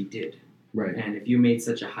what you did. Right. And if you made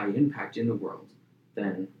such a high impact in the world,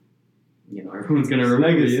 then everyone's gonna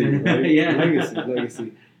remember legacy, you. Right? Yeah,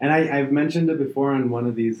 legacy. And I've mentioned it before on one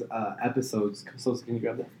of these episodes. So can you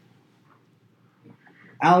grab that?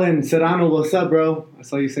 Alan Serrano, what's up, bro? I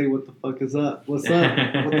saw you say, "What the fuck is up? What's up?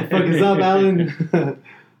 What the fuck is up, Alan?"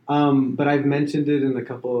 But I've mentioned it in a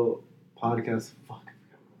couple podcasts. Fuck,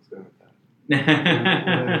 I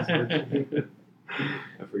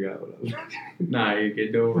forgot what I was. Nah, you're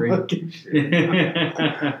good. Don't worry.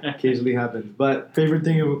 Occasionally happens. But favorite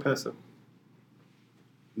thing of a peso?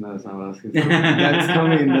 No, that's not what I was going to say.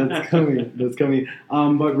 That's coming.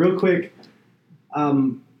 But real quick,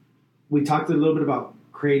 we talked a little bit about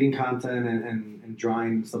creating content and drawing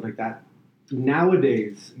and stuff like that.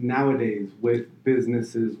 Nowadays, with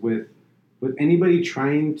businesses, with anybody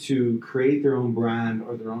trying to create their own brand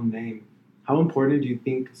or their own name, how important do you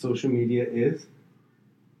think social media is?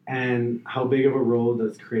 And how big of a role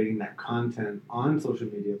does creating that content on social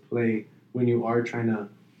media play when you are trying to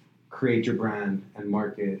create your brand and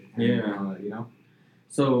market and all that,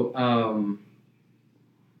 So,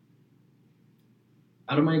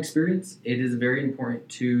 out of my experience, it is very important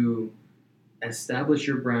to establish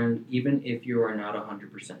your brand even if you are not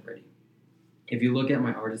 100% ready. If you look at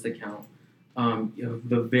my artist account,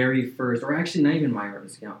 the very first, or actually not even my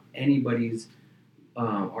artist account, anybody's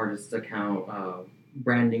artist account,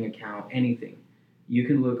 branding account, anything, you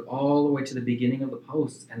can look all the way to the beginning of the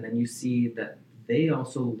post, and then you see that they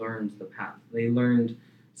also learned the path. They learned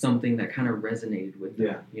something that kind of resonated with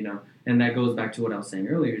them, and that goes back to what I was saying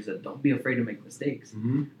earlier, is that don't be afraid to make mistakes.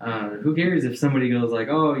 Mm-hmm. Who cares if somebody goes like,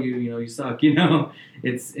 oh, you suck,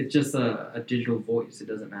 it's just a digital voice. It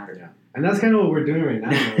doesn't matter. Yeah. And that's kind of what we're doing right now.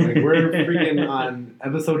 Like, we're freaking on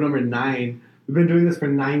episode number 9. We've been doing this for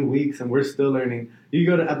 9 weeks, and we're still learning. You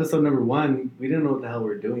go to episode number 1, we didn't know what the hell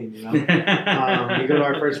we're doing, You go to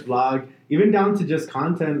our first vlog, even down to just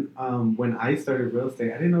content. When I started real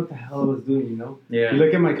estate, I didn't know what the hell I was doing, Yeah. You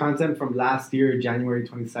look at my content from last year, January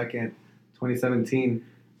 22nd, 2017,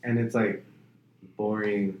 and it's like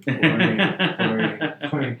boring.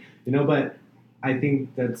 But I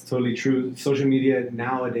think that's totally true. Social media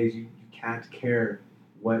nowadays, you can't care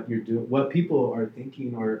what you're doing, what people are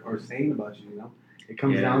thinking or saying about you. It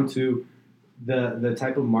comes down to the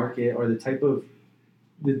type of market or the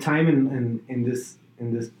time in this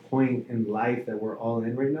point in life that we're all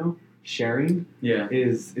in right now. Sharing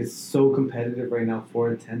is so competitive right now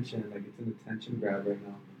for attention. Like, it's an attention grab right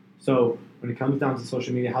now. So when it comes down to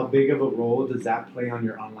social media, how big of a role does that play on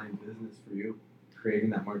your online business for you,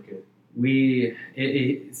 creating that market?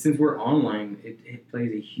 Since we're online, it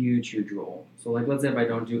plays a huge role. So, like, let's say if I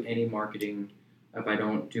don't do any marketing, if I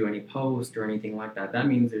don't do any post or anything like that, that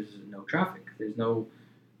means there's no traffic. There's no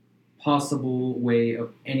possible way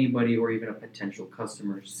of anybody or even a potential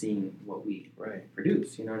customer seeing what we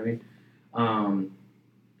produce. You know what I mean?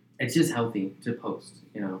 It's just healthy to post.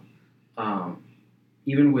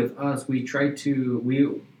 Even with us, we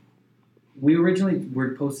originally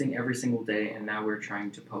were posting every single day, and now we're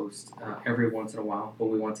trying to post every once in a while, but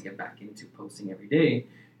we want to get back into posting every day,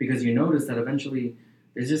 because you notice that eventually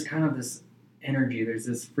there's just kind of this energy, there's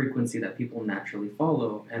this frequency that people naturally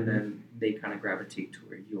follow, and then they kind of gravitate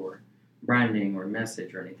toward your branding or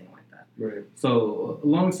message or anything like that. Right. So,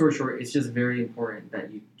 long story short, it's just very important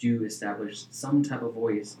that you do establish some type of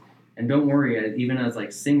voice. And don't worry, even as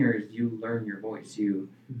like singers, you learn your voice. You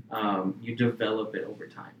develop it over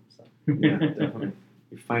time. So. Yeah, definitely.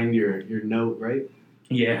 You find your note, right?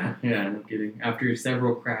 Yeah, no kidding. After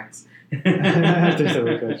several cracks.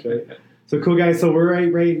 Right? So cool, guys. So we're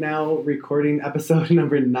right now recording episode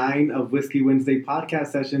number 9 of Whiskey Wednesday podcast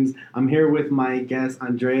sessions. I'm here with my guest,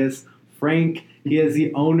 Andreas Frank. He is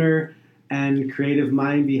the owner and creative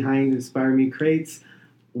mind behind Inspire Me Crates.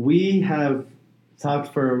 We have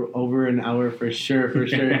talked for over an hour for sure, for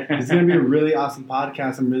sure. It's going to be a really awesome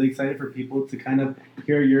podcast. I'm really excited for people to kind of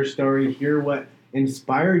hear your story, hear what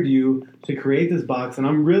inspired you to create this box. And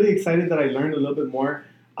I'm really excited that I learned a little bit more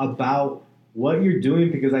about what you're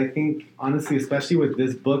doing, because I think, honestly, especially with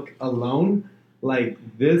this book alone, like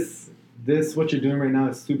this what you're doing right now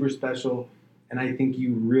is super special. And I think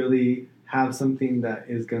you really have something that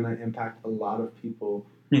is going to impact a lot of people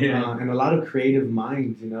and a lot of creative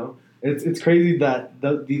minds, you know. It's crazy that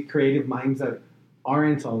these creative minds that are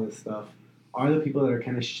into all this stuff are the people that are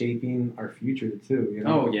kind of shaping our future too, you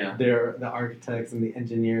know. Oh yeah. They're the architects and the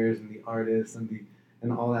engineers and the artists and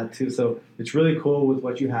all that too. So it's really cool with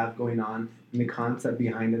what you have going on and the concept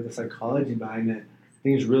behind it, the psychology behind it. I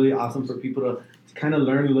think it's really awesome for people to kind of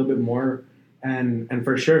learn a little bit more. And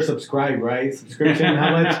for sure, subscribe, right? Subscription.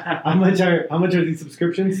 How much are these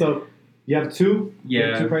subscriptions? So you have two. Yeah. You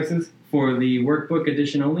have two prices. For the workbook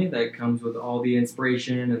edition only, that comes with all the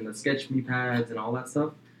inspiration and the Sketch Me pads and all that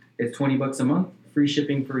stuff. It's $20 a month, free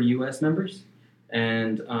shipping for U.S. members.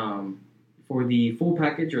 And for the full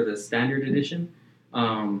package or the standard edition,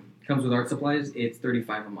 comes with art supplies. It's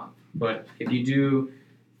 $35 a month. But if you do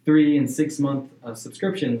 3 and 6 month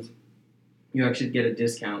subscriptions, you actually get a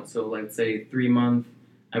discount. So let's say 3 month,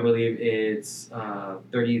 I believe it's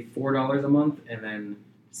 $34 a month, and then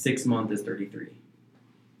 6 month is $33.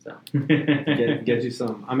 So get you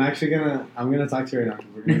some. I'm gonna talk to you right now.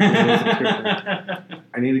 We're gonna do a subscription.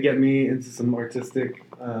 I need to get me into some artistic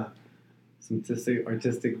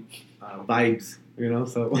vibes, you know.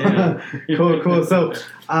 So Yeah. cool. So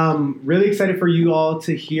really excited for you all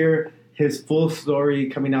to hear his full story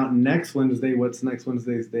coming out next Wednesday. What's next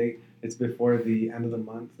Wednesday's date? It's before the end of the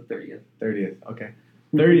month. The 30th. 30th. Okay.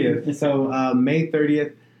 30th. So May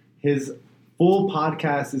 30th, his full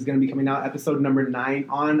podcast is going to be coming out, episode number 9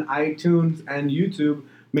 on iTunes and YouTube.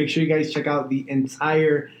 Make sure you guys check out the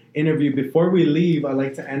entire interview. Before we leave, I'd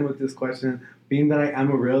like to end with this question. Being that I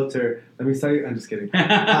am a realtor, let me tell you, I'm just kidding.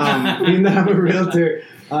 Being that I'm a realtor,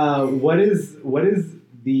 what is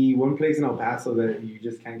the one place in El Paso that you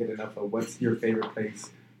just can't get enough of? What's your favorite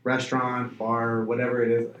place? Restaurant, bar, whatever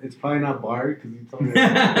it is. It's probably not bar because you told me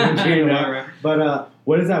that. But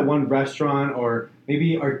what is that one restaurant or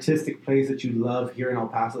maybe artistic place that you love here in El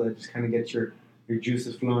Paso that just kind of gets your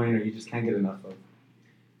juices flowing, or you just can't get enough of?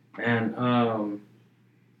 Man,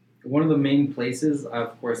 one of the main places,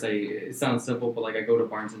 of course, it sounds simple, but like I go to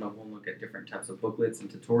Barnes & Noble and look at different types of booklets and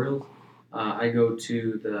tutorials. I go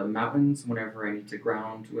to the mountains whenever I need to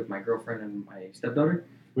ground with my girlfriend and my stepdaughter.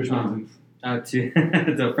 Which mountains? To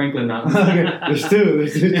the Franklin Mountains. Okay, there's two.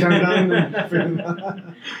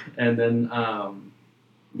 And then,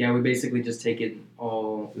 we basically just take it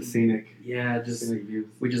all. The scenic. Yeah, scenic views.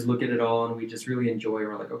 We just look at it all and we just really enjoy.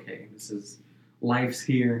 We're like, okay, this is life's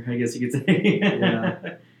here, I guess you could say.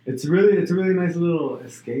 Yeah, it's a really nice little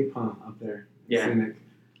escape, huh, up there. Yeah. Scenic.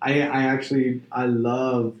 I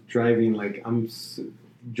love driving. Like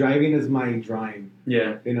driving is my drawing.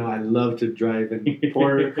 Yeah. You know, I love to drive, and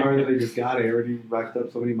poor car that I just got, I already racked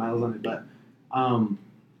up so many miles on it. But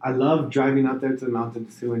I love driving out there to the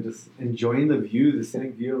mountains too, and just enjoying the view, the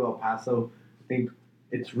scenic view of El Paso. I think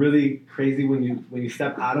it's really crazy when you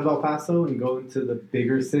step out of El Paso and go into the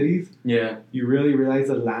bigger cities. Yeah. You really realize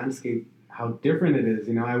the landscape, how different it is.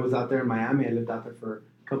 You know, I was out there in Miami. I lived out there for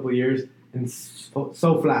a couple of years. And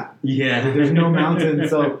so flat. Yeah. There's no mountains.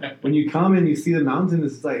 So when you come and you see the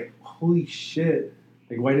mountains, it's like, holy shit.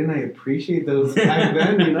 Like, why didn't I appreciate those back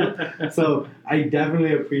then, you know? So I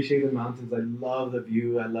definitely appreciate the mountains. I love the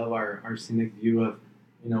view. I love our scenic view of,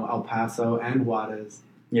 you know, El Paso and Juarez.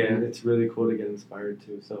 Yeah. And it's really cool to get inspired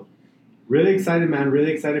too. So really excited, man.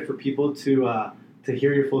 Really excited for people to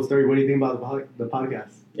hear your full story. What do you think about the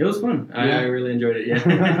podcast? It was fun. Yeah. I really enjoyed it.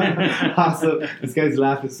 Yeah. Awesome. This guy's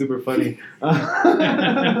laugh is super funny.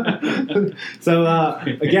 So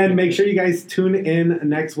again, make sure you guys tune in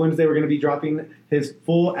next Wednesday. We're going to be dropping his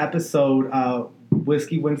full episode,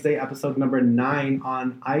 Whiskey Wednesday, episode number 9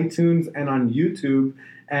 on iTunes and on YouTube.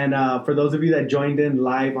 And for those of you that joined in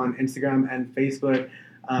live on Instagram and Facebook,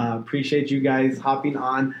 appreciate you guys hopping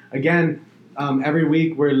on. Again, every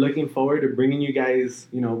week we're looking forward to bringing you guys,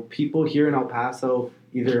 you know, people here in El Paso,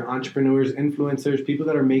 either entrepreneurs, influencers, people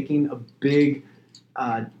that are making a big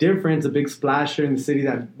difference, a big splash here in the city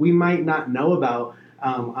that we might not know about.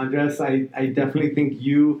 Andres, I definitely think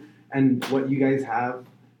you and what you guys have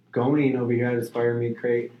going over here at Aspire Me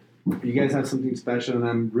Create, you guys have something special, and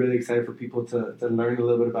I'm really excited for people to learn a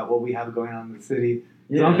little bit about what we have going on in the city.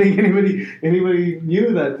 Yeah. I don't think anybody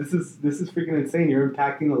knew that this is freaking insane. You're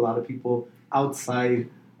impacting a lot of people outside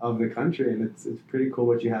of the country, and it's pretty cool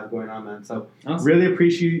what you have going on, man. So Awesome. really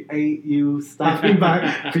appreciate you stopping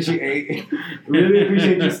by. Really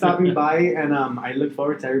appreciate you stopping by, and I look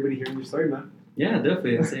forward to everybody hearing your story, man. Yeah,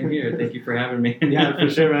 definitely. Same here. Thank you for having me. Yeah, for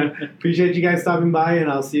sure, man. Appreciate you guys stopping by, and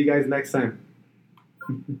I'll see you guys next time.